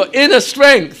show your inner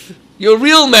strength, your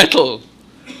real mettle.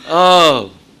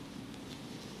 Oh.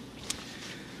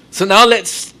 So now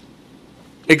let's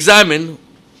examine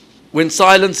when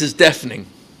silence is deafening.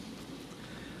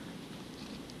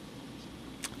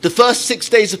 The first 6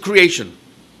 days of creation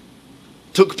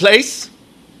took place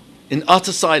in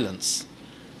utter silence.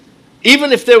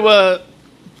 Even if there were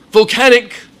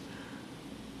volcanic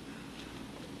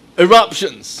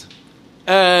eruptions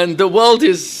and the world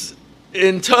is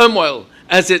in turmoil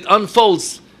as it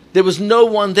unfolds, there was no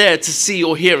one there to see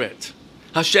or hear it.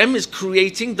 Hashem is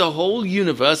creating the whole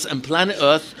universe and planet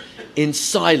Earth in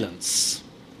silence.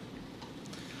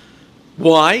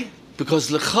 Why? Because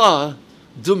Lecha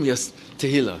Dumyas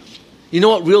Tehillah. You know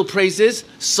what real praise is?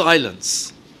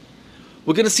 Silence.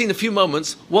 We're going to see in a few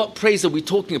moments what praise are we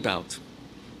talking about.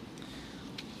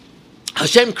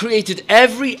 Hashem created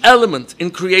every element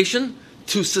in creation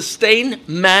to sustain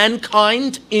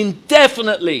mankind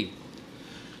indefinitely.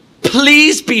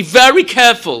 Please be very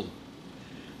careful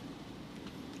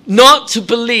not to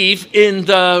believe in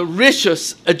the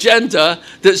Rishus agenda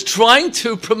that's trying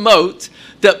to promote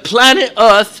that planet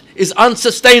Earth is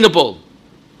unsustainable.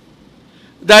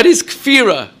 That is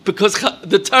kfira, because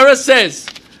the Torah says,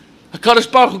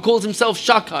 HaKadosh Baruch Hu calls himself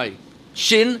Shakai,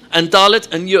 Shin and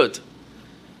Dalet and Yud.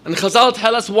 And Chazal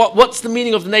tell us what's the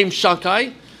meaning of the name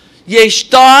Shakai?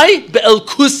 Yeshtai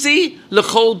be'el-kusi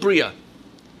l'chol bria.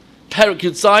 Perek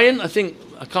Yud Zayin,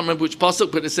 I can't remember which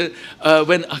pasuk, but it said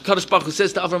when HaKadosh Baruch Hu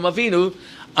says to Avram Avinu,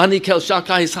 Ani kel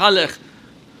Shakai hishalech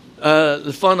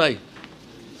l'fanai.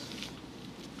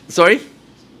 Sorry?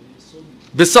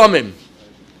 Besamim.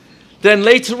 Then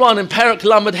later on in Perek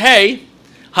Lamed Hey,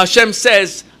 Hashem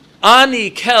says, Ani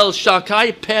kel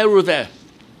Shakai peruveh.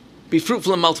 Be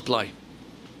fruitful and multiply.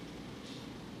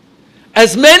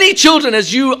 As many children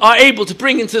as you are able to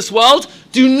bring into this world,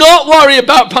 do not worry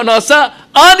about Panasa.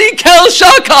 Ani kel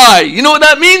Shakai. You know what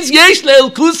that means? Yesh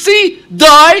le'el kusi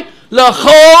dai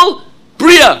lachol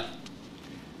bria.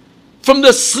 From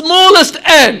the smallest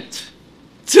ant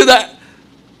to the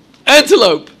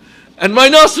antelope and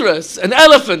rhinoceros and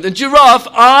elephant and giraffe,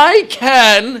 I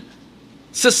can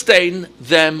sustain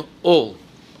them all.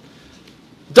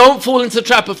 Don't fall into the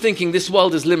trap of thinking this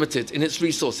world is limited in its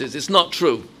resources. It's not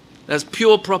true. That's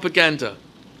pure propaganda.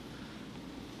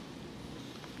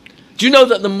 Do you know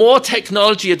that the more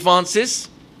technology advances,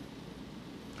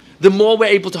 the more we're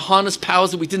able to harness powers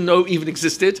that we didn't know even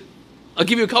existed? I'll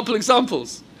give you a couple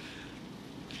examples.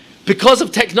 Because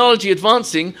of technology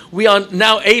advancing, we are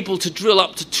now able to drill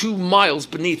up to 2 miles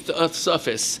beneath the Earth's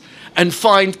surface and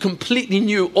find completely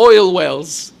new oil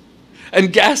wells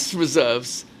and gas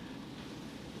reserves.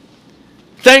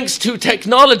 Thanks to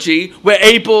technology, we're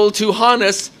able to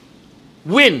harness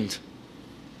wind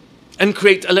and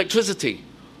create electricity.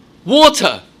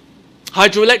 Water,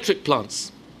 hydroelectric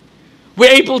plants.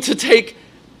 We're able to take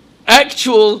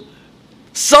actual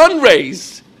sun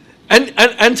rays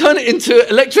and turn it into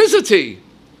electricity,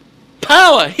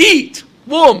 power, heat,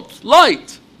 warmth,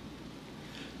 light.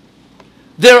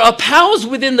 There are powers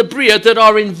within the Bria that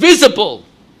are invisible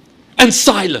and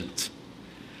silent.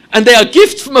 And they are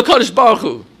gifts from HaKadosh Baruch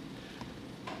Hu.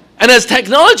 And as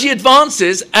technology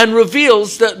advances and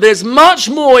reveals that there's much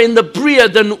more in the Bria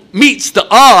than meets the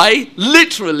eye,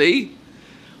 literally,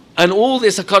 and all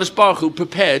this HaKadosh Baruch Hu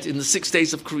prepared in the 6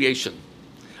 days of creation.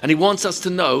 And he wants us to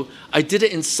know, I did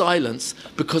it in silence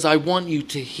because I want you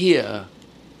to hear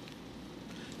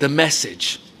the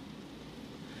message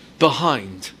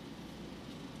behind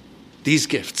these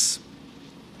gifts.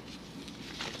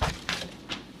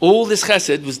 All this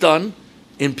chesed was done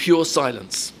in pure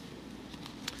silence.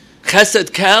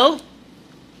 Chesed kel,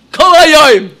 kol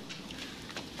hayoim.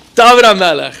 David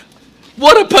HaMelech.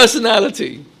 What a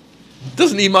personality.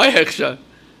 Doesn't he, my hechsha?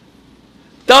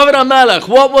 David HaMelech,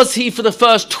 what was he for the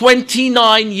first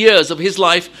 29 years of his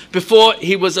life before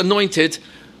he was anointed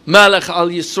Melech al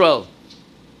Yisrael?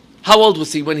 How old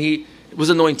was he when he was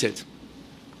anointed?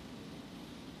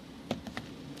 He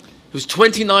was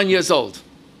 29 years old.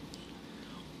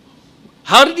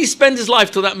 How did he spend his life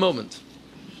till that moment?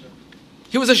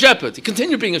 He was a shepherd. He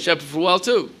continued being a shepherd for a while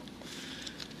too.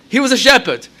 He was a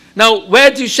shepherd. Now, where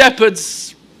do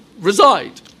shepherds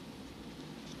reside?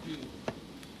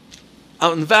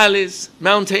 Out in valleys,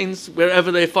 mountains,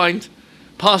 wherever they find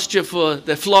pasture for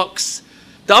their flocks.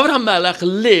 David HaMelech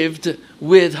lived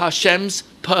with Hashem's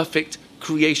perfect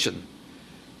creation.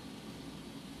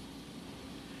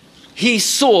 He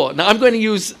saw, now I'm going to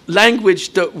use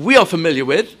language that we are familiar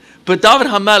with, but David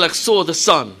HaMelech saw the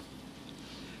sun,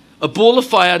 a ball of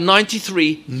fire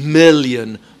 93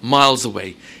 million miles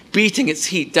away, beating its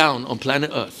heat down on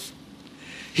planet Earth.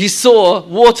 He saw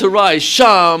water rise,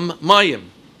 Sham Mayim.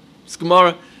 It's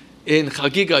Gemara in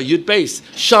Chagiga, Yud Beis.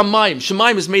 Shamayim.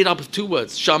 Shamayim is made up of 2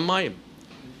 words. Shamayim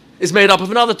is made up of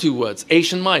another 2 words.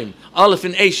 Eish and Mayim. Aleph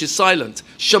in Eish is silent.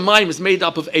 Shamayim is made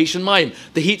up of Eish and Mayim.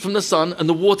 The heat from the sun and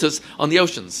the waters on the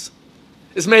oceans.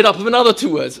 It's made up of another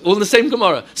 2 words. All in the same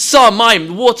Gemara. Mayim.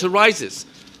 The water rises.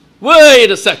 Wait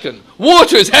a second.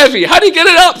 Water is heavy. How do you get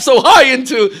it up so high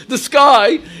into the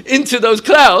sky, into those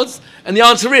clouds? And the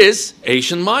answer is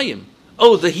Eish and Mayim.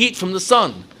 Oh, the heat from the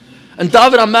sun. And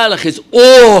David HaMelech is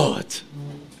awed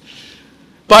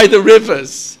by the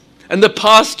rivers and the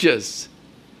pastures.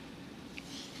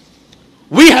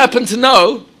 We happen to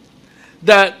know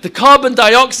that the carbon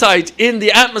dioxide in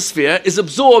the atmosphere is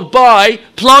absorbed by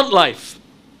plant life.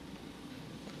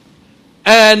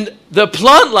 And the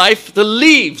plant life, the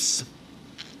leaves,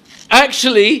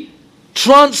 actually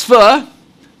transfer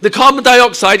the carbon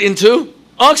dioxide into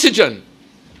oxygen.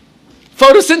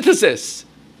 Photosynthesis.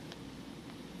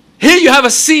 Here you have a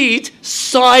seed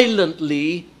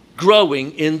silently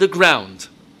growing in the ground.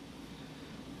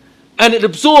 And it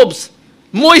absorbs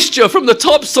moisture from the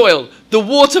topsoil, the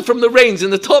water from the rains in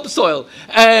the topsoil,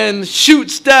 and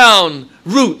shoots down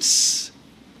roots.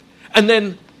 And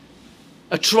then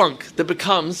a trunk that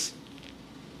becomes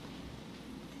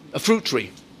a fruit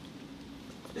tree.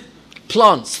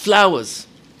 Plants, flowers,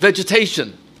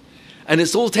 vegetation. And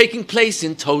it's all taking place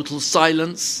in total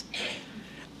silence.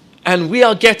 And we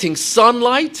are getting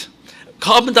sunlight,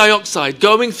 carbon dioxide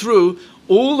going through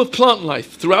all of plant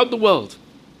life throughout the world.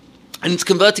 And it's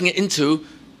converting it into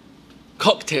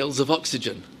cocktails of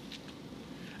oxygen.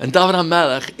 And David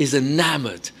HaMelech is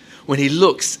enamored when he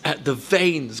looks at the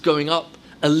veins going up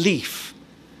a leaf.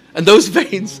 And those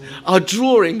veins are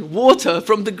drawing water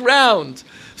from the ground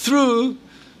through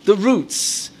the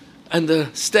roots and the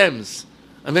stems,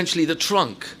 eventually the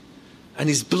trunk. And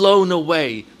he's blown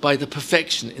away by the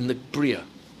perfection in the Bria.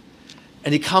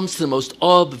 And he comes to the most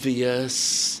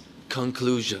obvious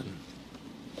conclusion.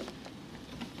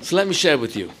 So let me share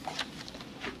with you.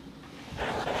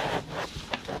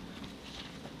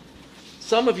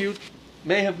 Some of you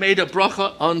may have made a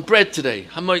bracha on bread today,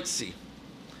 hamoitzi.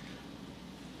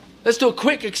 Let's do a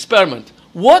quick experiment.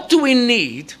 What do we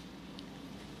need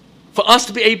for us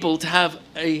to be able to have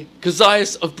a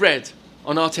kazayas of bread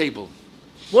on our table?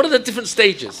 What are the different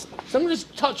stages? So I'm going to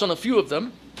just touch on a few of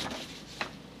them.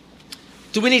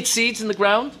 Do we need seeds in the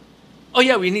ground? Oh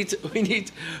yeah, we need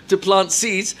to plant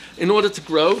seeds in order to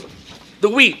grow the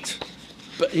wheat.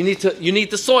 But you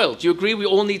need the soil. Do you agree we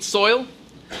all need soil?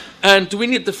 And do we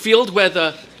need the field where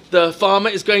the farmer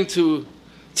is going to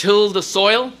till the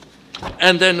soil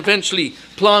and then eventually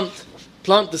plant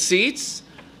the seeds?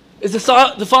 Is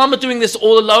the farmer doing this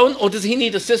all alone, or does he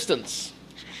need assistance?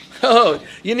 Oh,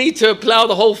 you need to plow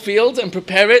the whole field and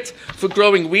prepare it for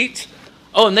growing wheat.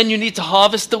 Oh, and then you need to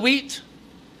harvest the wheat.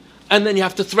 And then you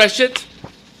have to thresh it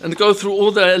and go through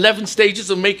all the 11 stages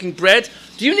of making bread.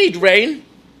 Do you need rain?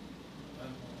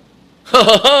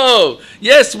 Oh,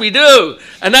 yes, we do.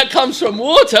 And that comes from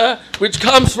water, which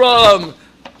comes from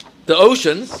the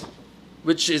oceans,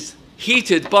 which is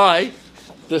heated by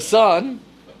the sun.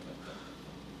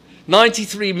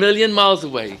 93 million miles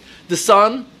away. The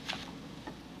sun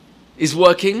is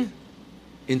working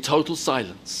in total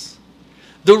silence.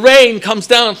 The rain comes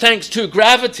down thanks to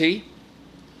gravity.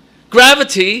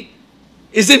 Gravity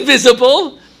is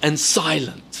invisible and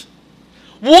silent.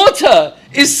 Water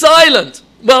is silent.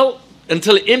 Well,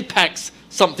 until it impacts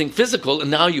something physical, and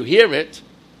now you hear it.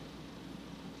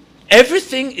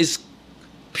 Everything is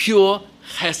pure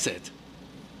chesed.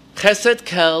 Chesed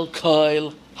kel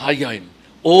koil hayom.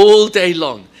 All day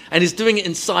long. And he's doing it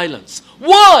in silence.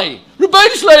 Why? Rabbi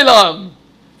Shleilam,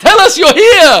 tell us you're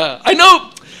here. I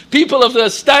know people of the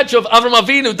stature of Avram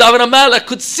Avinu, David HaMelech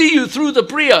could see you through the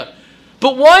Bria.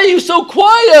 But why are you so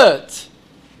quiet?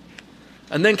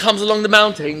 And then comes along the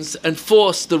mountains and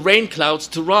force the rain clouds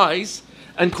to rise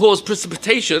and cause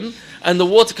precipitation, and the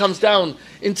water comes down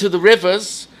into the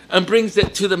rivers and brings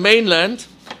it to the mainland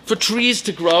for trees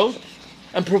to grow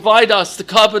and provide us the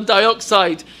carbon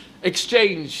dioxide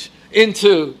exchange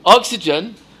into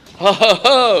oxygen.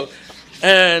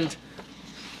 And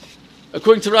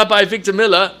according to Rabbi Victor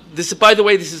Miller, by the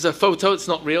way, this is a photo, it's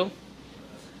not real.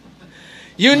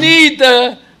 You need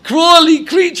the crawly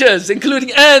creatures,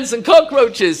 including ants and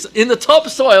cockroaches, in the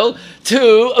topsoil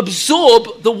to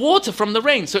absorb the water from the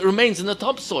rain, so it remains in the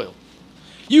topsoil.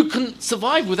 You can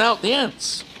survive without the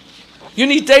ants. You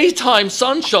need daytime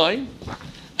sunshine,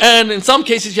 and in some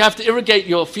cases you have to irrigate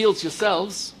your fields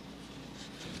yourselves.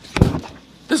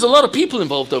 There's a lot of people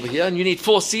involved over here, and you need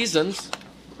 4 seasons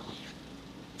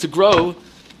to grow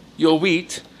your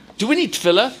wheat. Do we need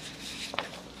tefillah?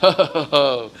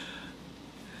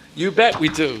 You bet we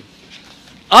do.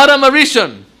 Adam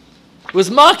Arishon was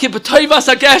makir b'toivas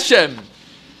hageshem.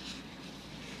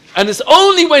 And it's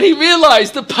only when he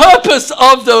realized the purpose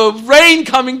of the rain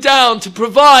coming down to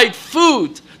provide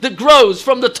food that grows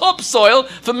from the topsoil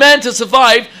for man to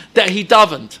survive that he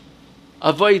davened.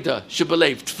 Avodah,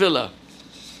 shebelev, tefillah.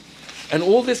 And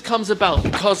all this comes about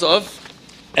because of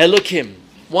Elokim.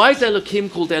 Why is Elokim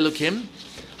called Elokim?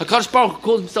 HaKadosh Baruch Hu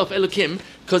called himself Elokim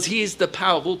because he is the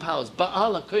power of all powers.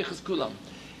 Ba'al HaKoiches Kulam.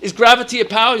 Is gravity a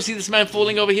power? You see this man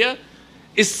falling over here?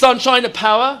 Is sunshine a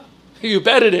power? You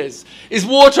bet it is. Is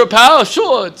water a power?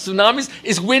 Sure. Tsunamis.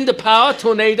 Is wind a power?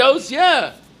 Tornadoes?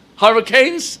 Yeah.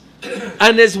 Hurricanes?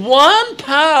 And there's one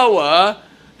power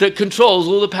that controls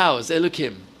all the powers,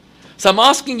 Elokim. So I'm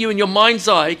asking you in your mind's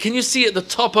eye, can you see at the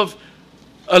top of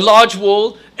a large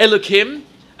wall, Elokim,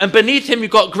 and beneath him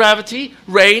you've got gravity,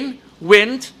 rain,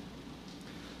 wind,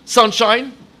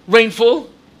 sunshine, rainfall,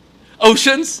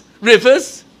 oceans,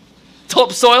 rivers,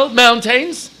 topsoil,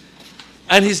 mountains.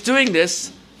 And he's doing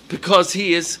this because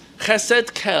he is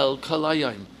chesed kel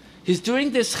kalayim. He's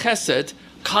doing this chesed,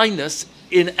 kindness,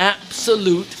 in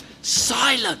absolute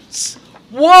silence.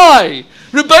 Why?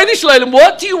 Rabbeinu Shleilim,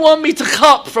 what do you want me to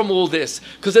cut from all this?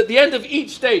 Because at the end of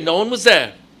each day, no one was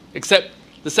there. Except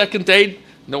the second day,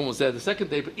 no one was there the second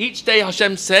day. But each day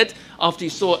Hashem said, after he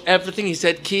saw everything, he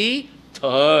said, Ki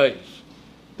toiv.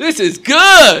 This is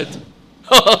good.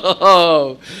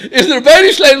 If the Rabbeinu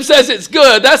Shleilim says it's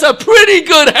good, that's a pretty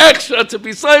good extra to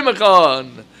be Soymach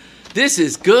on. This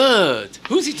is good.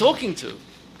 Who's he talking to?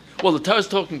 Well, the Torah is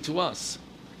talking to us.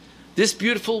 This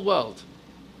beautiful world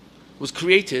was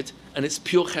created, and it's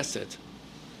pure chesed.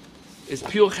 It's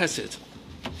pure chesed.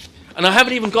 And I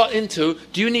haven't even got into,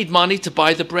 do you need money to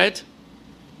buy the bread?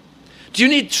 Do you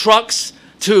need trucks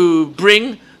to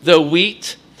bring the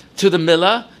wheat to the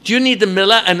miller? Do you need the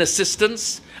miller and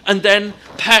assistants and then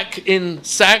pack in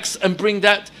sacks and bring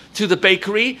that to the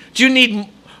bakery? Do you need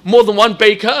more than one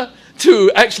baker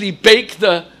to actually bake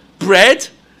the bread?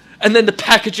 And then the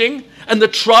packaging and the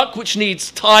truck, which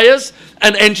needs tires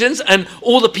and engines and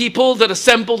all the people that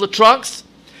assemble the trucks.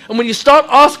 And when you start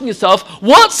asking yourself,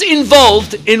 what's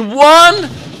involved in one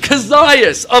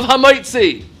kazayas of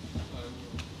hamaitzi?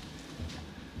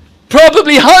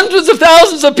 probably hundreds of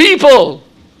thousands of people.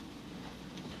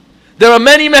 There are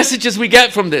many messages we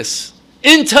get from this.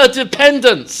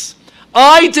 Interdependence.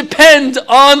 I depend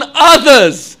on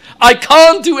others. I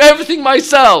can't do everything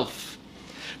myself.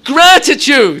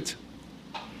 Gratitude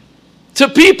to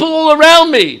people all around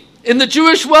me in the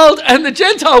Jewish world and the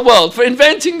Gentile world for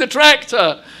inventing the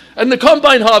tractor and the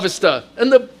combine harvester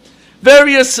and the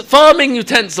various farming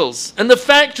utensils and the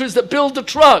factories that build the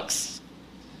trucks.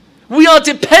 We are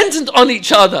dependent on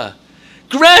each other.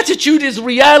 Gratitude is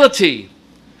reality,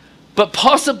 but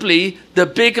possibly the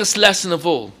biggest lesson of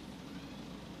all.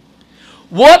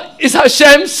 What is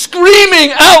Hashem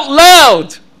screaming out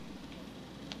loud?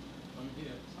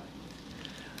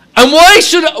 And why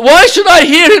should I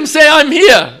hear him say I'm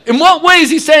here? In what way is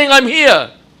he saying I'm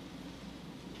here?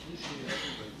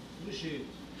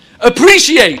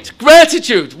 Appreciate,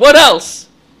 gratitude. What else?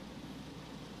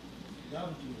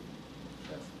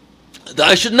 That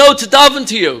I should know to daven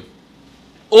to you.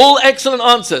 All excellent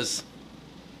answers.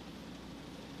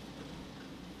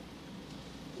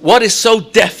 What is so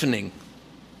deafening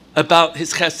about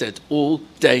his chesed all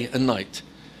day and night?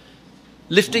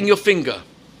 Lifting your finger.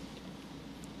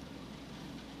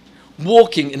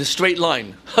 Walking in a straight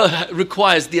line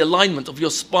requires the alignment of your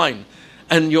spine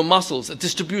and your muscles, a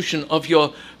distribution of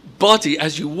your body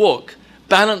as you walk,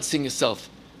 balancing yourself.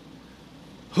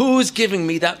 Who's giving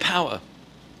me that power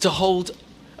to hold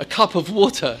a cup of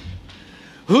water?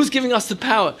 Who's giving us the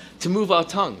power to move our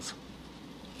tongues?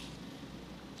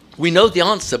 We know the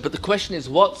answer, but the question is,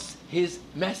 what's his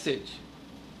message?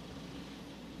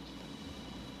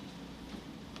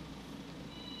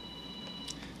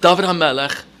 David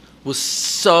HaMelech was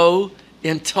so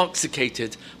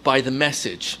intoxicated by the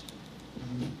message.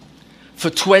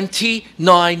 For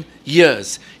 29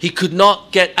 years, he could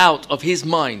not get out of his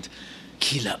mind.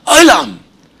 Kila olam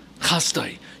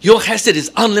chastai. Your chesed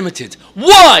is unlimited.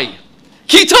 Why?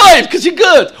 Ki tov, because you're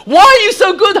good. Why are you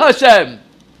so good, Hashem?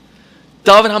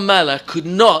 David HaMelech could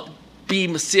not be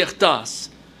Mesiach Das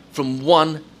from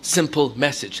one simple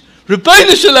message.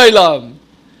 Rebbeinu shel olam,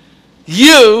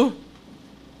 you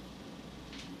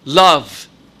love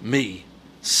me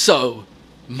so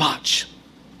much.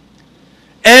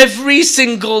 Every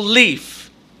single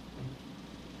leaf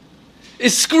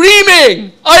is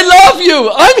screaming, I love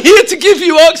you. I'm here to give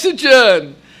you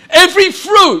oxygen. Every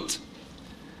fruit,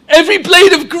 every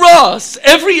blade of grass,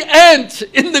 every ant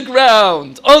in the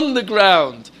ground, on the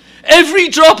ground, every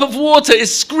drop of water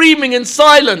is screaming in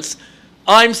silence,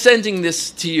 I'm sending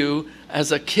this to you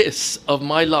as a kiss of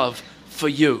my love for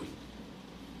you.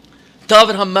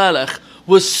 David HaMelech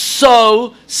was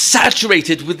so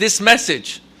saturated with this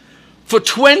message for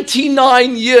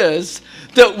 29 years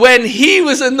that when he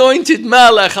was anointed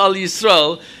Melech al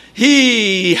Yisrael,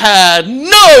 he had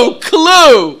no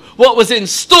clue what was in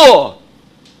store.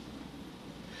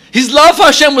 His love for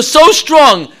Hashem was so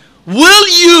strong. Will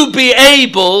you be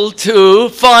able to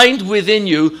find within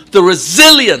you the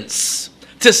resilience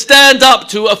to stand up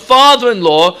to a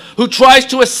father-in-law who tries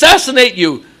to assassinate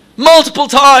you multiple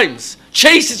times,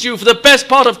 chases you for the best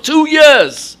part of 2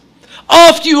 years,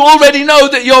 after you already know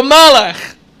that you're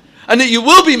Malach and that you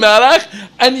will be Malach,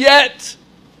 and yet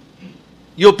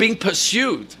you're being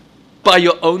pursued by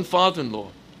your own father-in-law?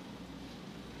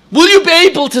 Will you be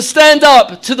able to stand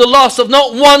up to the loss of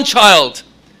not one child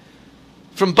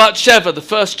from Bathsheba, the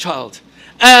first child,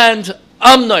 and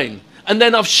Amnon, and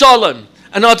then Avshalom,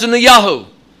 and Adoniyahu?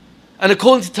 And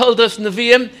according to Toldos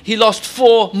Nevi'im, he lost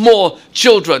 4 more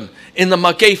children in the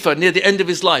Magefa near the end of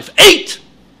his life. 8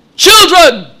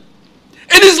 children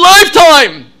in his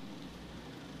lifetime.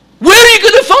 Where are you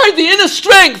going to find the inner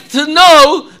strength to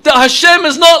know that Hashem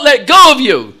has not let go of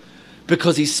you?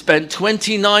 Because he spent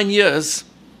 29 years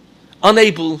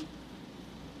unable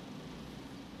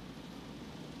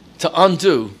to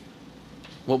undo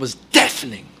what was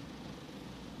deafening.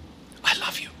 I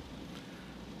love you.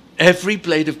 Every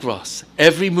blade of grass,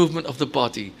 every movement of the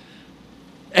body,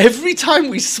 every time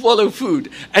we swallow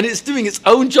food, and it's doing its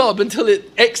own job until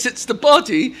it exits the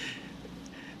body,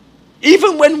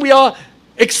 even when we are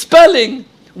expelling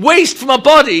waste from our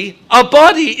body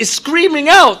is screaming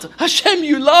out, Hashem,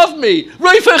 you love me.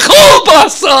 It's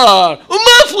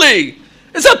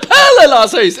a pele,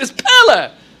 it's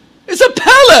pele. It's a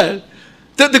pele.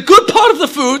 That the good part of the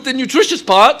food, the nutritious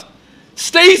part,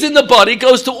 stays in the body,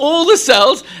 goes to all the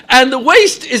cells, and the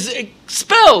waste is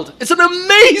expelled. It's an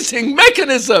amazing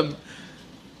mechanism.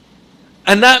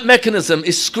 And that mechanism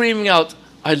is screaming out,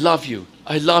 I love you,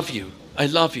 I love you, I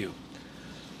love you.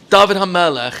 David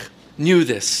HaMelech knew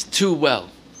this too well.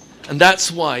 And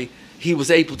that's why he was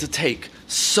able to take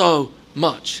so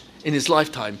much in his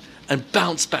lifetime and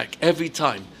bounce back every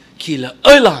time. ki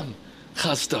la'olam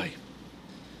chasdai.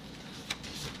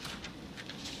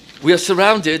 We are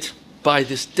surrounded by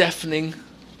this deafening,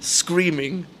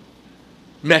 screaming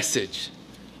message.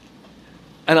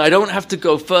 And I don't have to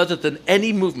go further than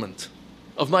any movement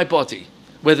of my body,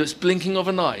 whether it's blinking of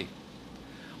an eye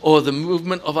or the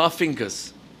movement of our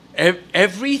fingers.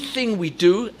 Everything we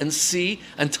do and see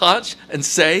and touch and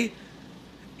say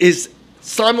is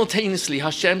simultaneously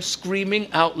Hashem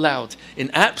screaming out loud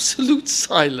in absolute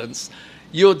silence.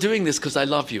 You're doing this because I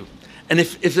love you. And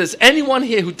if there's anyone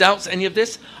here who doubts any of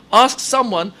this, ask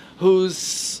someone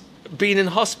who's been in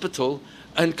hospital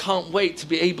and can't wait to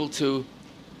be able to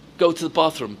go to the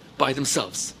bathroom by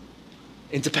themselves,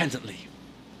 independently.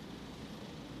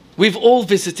 We've all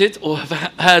visited or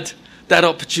have had that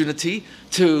opportunity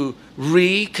to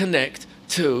reconnect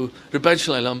to Rebbeinu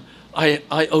Shalom.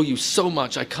 I owe you so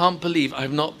much. I can't believe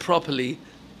I've not properly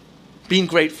been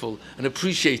grateful and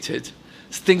appreciated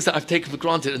things that I've taken for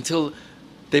granted until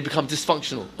they become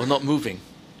dysfunctional or not moving.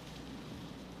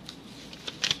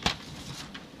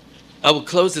 I will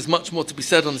close. There's much more to be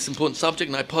said on this important subject,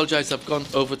 and I apologize I've gone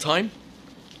over time.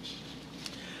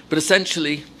 But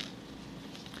essentially,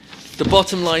 the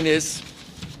bottom line is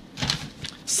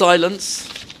silence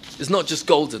is not just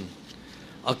golden.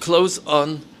 I'll close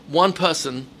on one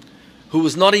person who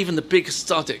was not even the biggest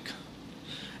tzaddik.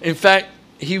 In fact,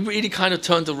 he really kind of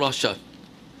turned to Russia.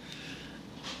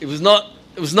 It was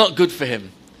not good for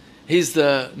him. He's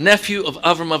the nephew of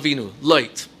Avram Avinu,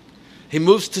 Lot. He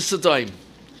moves to Sodom.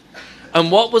 And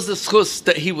what was the schus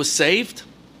that he was saved?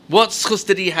 What schus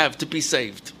did he have to be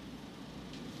saved?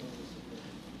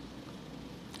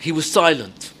 He was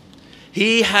silent.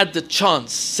 He had the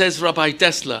chance, says Rabbi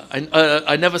Dessler.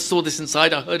 I never saw this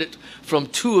inside. I heard it from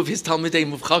two of his Talmidei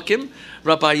Muvchakim,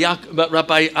 Rabbi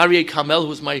Aryeh Carmel, who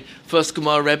was my first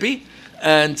Gemara Rebbe,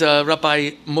 and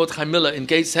Rabbi Mordechai Miller in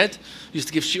Gateshead. Used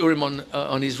to give shiurim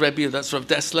on his Rebbe, that's Rav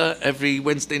Dessler, every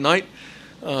Wednesday night.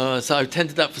 So I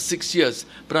attended that for 6 years.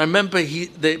 But I remember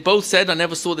they both said, I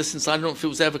never saw this inside, I don't know if it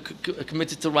was ever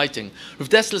committed to writing. Rav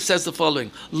Dessler says the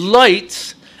following: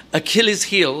 Light's Achilles'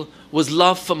 heel was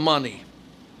love for money.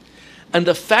 And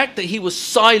the fact that he was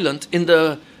silent in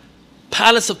the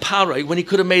palace of Paray when he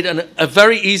could have made a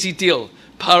very easy deal.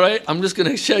 Paray, I'm just going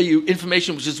to share you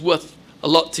information which is worth a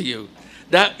lot to you.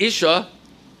 That Isha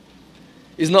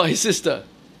is not his sister.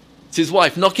 It's his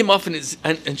wife. Knock him off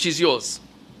and she's yours.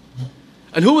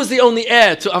 And who was the only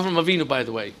heir to Avram Avinu, by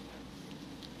the way?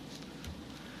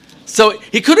 So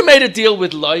he could have made a deal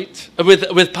with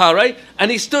with Paray, and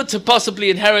he stood to possibly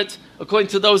inherit, according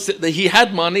to those that he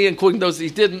had money, and according to those that he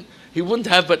didn't, he wouldn't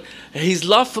have. But his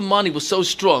love for money was so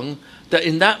strong that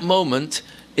in that moment,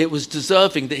 it was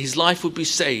deserving that his life would be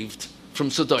saved from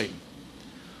Sodom.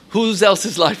 Whose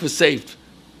else's life was saved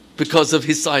because of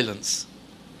his silence?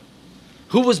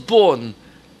 Who was born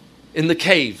in the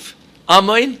cave?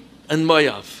 Ammon and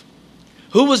Moav.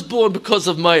 Who was born because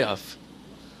of Moav?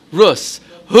 Rus.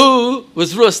 Who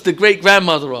was Rus, the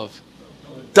great-grandmother of?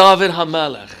 David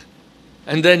HaMelech.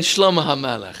 And then Shlomo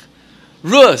HaMelech.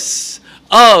 Rus.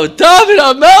 Oh, David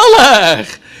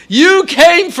HaMelech! You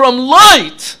came from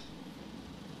light!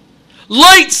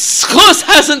 Light's schus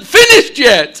hasn't finished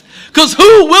yet! Because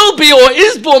who will be or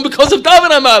is born because of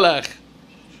David HaMelech?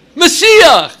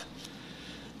 Mashiach!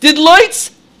 Did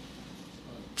light's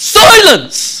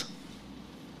silence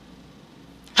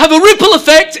have a ripple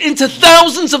effect into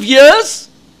thousands of years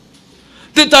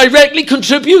that directly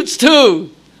contributes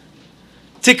to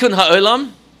Tikkun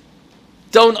HaOlam?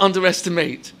 Don't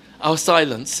underestimate our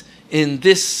silence in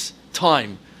this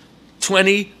time,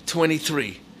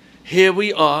 2023. Here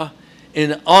we are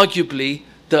in arguably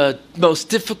the most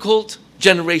difficult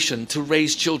generation to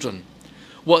raise children.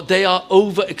 What they are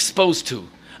overexposed to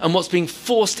and what's being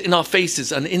forced in our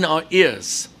faces and in our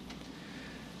ears.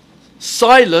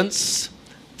 Silence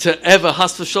to ever,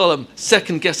 has v'shalom,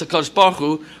 second guess HaKadosh Baruch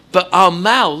Hu, but our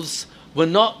mouths were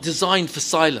not designed for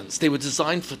silence. They were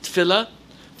designed for tefillah,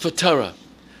 for Torah,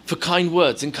 for kind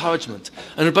words, encouragement.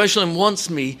 And Rebbeinu Shalom wants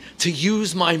me to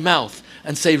use my mouth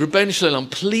and say, Rebbeinu Shalom,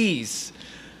 please,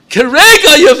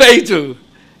 Kerega Yavedu,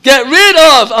 get rid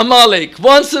of Amalek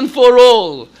once and for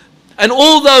all. And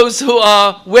all those who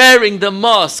are wearing the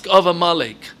mask of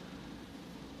Amalek,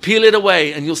 peel it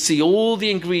away and you'll see all the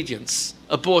ingredients.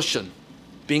 Abortion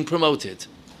being promoted,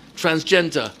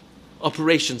 transgender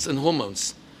operations and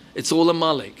hormones. It's all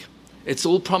Amalek. It's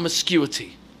all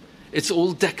promiscuity. It's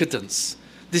all decadence.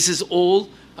 This is all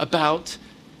about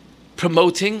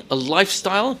promoting a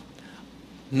lifestyle,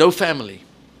 no family.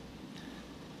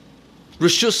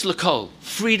 Rishus L'Kol,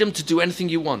 freedom to do anything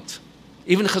you want.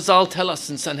 Even Chazal tell us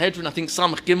in Sanhedrin, I think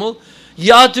Samach Gimel,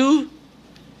 Yadu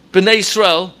B'nai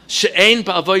Yisrael, she'ein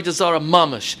ba'avodah zara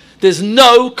mamash. There's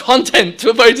no content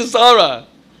to avodah zara.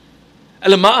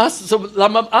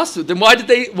 So then why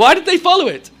did they follow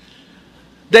it?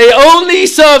 They only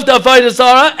served avodah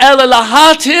zara el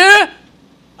lahatir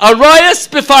arayas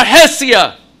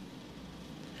b'farhesia.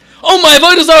 Oh, my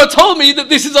avodah zara told me that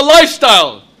this is a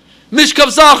lifestyle.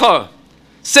 Mishkav zachar,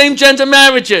 same gender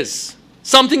marriages,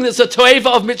 something that's a toeva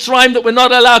of Mitzrayim that we're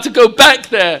not allowed to go back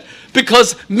there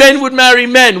because men would marry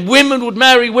men, women would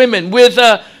marry women with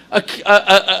an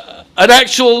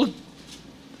actual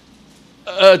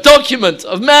document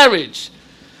of marriage.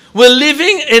 We're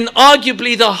living in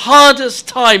arguably the hardest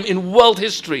time in world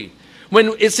history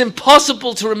when it's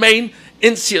impossible to remain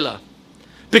insular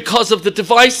because of the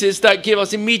devices that give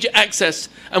us immediate access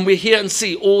and we hear and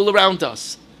see all around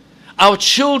us. Our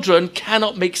children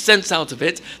cannot make sense out of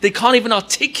it. They can't even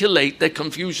articulate their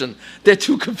confusion. They're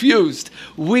too confused.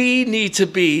 We need to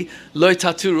be lo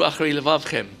taturu acharei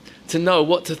levavchem, to know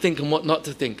what to think and what not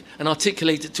to think, and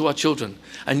articulate it to our children.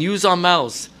 And use our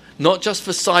mouths, not just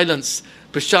for silence,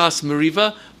 b'shas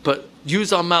meriva, but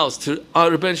use our mouths to,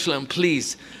 Rabbi Shalom,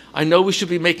 please. I know we should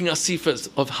be making asifas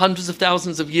of hundreds of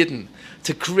thousands of Yidden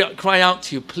to cry out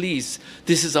to you, please.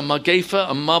 This is a magefa,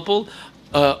 a mabul,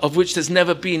 of which there's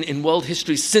never been in world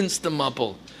history since the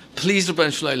mabul. Please, Rabbi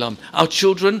Shalom, our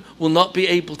children will not be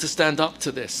able to stand up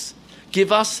to this.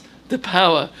 Give us the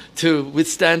power to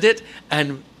withstand it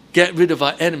and get rid of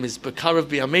our enemies. B'karav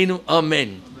b'yameinu,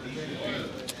 amen.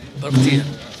 Baruch Tiyeh.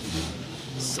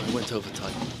 So I went over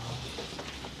time.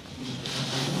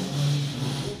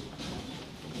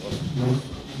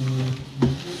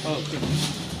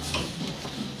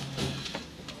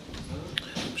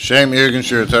 Shem Irgen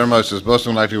Shir Termos is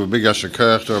Boston like you with big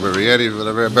Ashakirch to Rabbi Yonatan Rietti for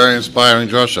the very inspiring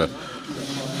drasha.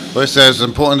 But it says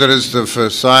important that is for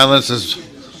silence is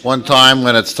one time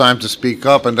when it's time to speak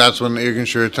up, and that's when Irgen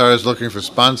Shir Torah is looking for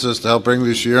sponsors to help bring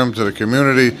the shiurim to the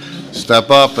community. Step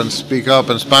up and speak up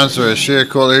and sponsor a shir.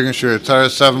 Call Irgen Shir Torah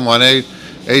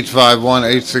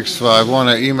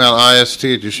 718-851-8651 or email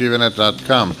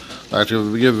ist@yeshivanet.com. I'd like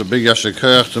to give a big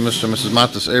Ashakirch to Mr. and Mrs.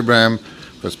 Matas Abraham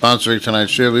for sponsoring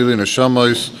tonight's shir. Lili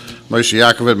Neshamois, Moshe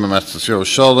Yaakov, Matas Yosef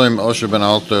Sholem, Osher Ben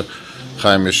Alter,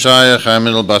 Chaim Yeshaya, Chaim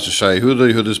Middle Bas Yeshaya Yehuda,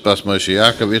 Yehuda's Bas Moshe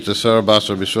Yaakov, Ita Sarah Bas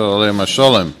Rabbi Yisrael Aleim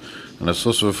HaSholem, and the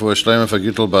Schus for Shleima for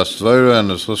Gittel Bas Tvora, and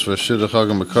the Schus for Shidduch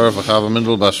Chagam Bekar for Chava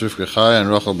Middle Bas Rivka Chaya, and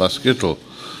Rachel Bas Gittel.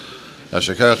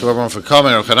 Ashakar to everyone for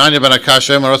coming. Chananya Ben Akash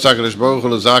Shem Rotzak Elish Baruch Hu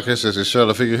Lezakis as Yisrael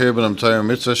the figure here Ben Amtayim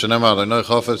Mitzvah Shenem Adonai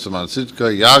Chofetz Aman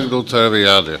Tzidka Yagdul Torah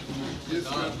V'Yadir.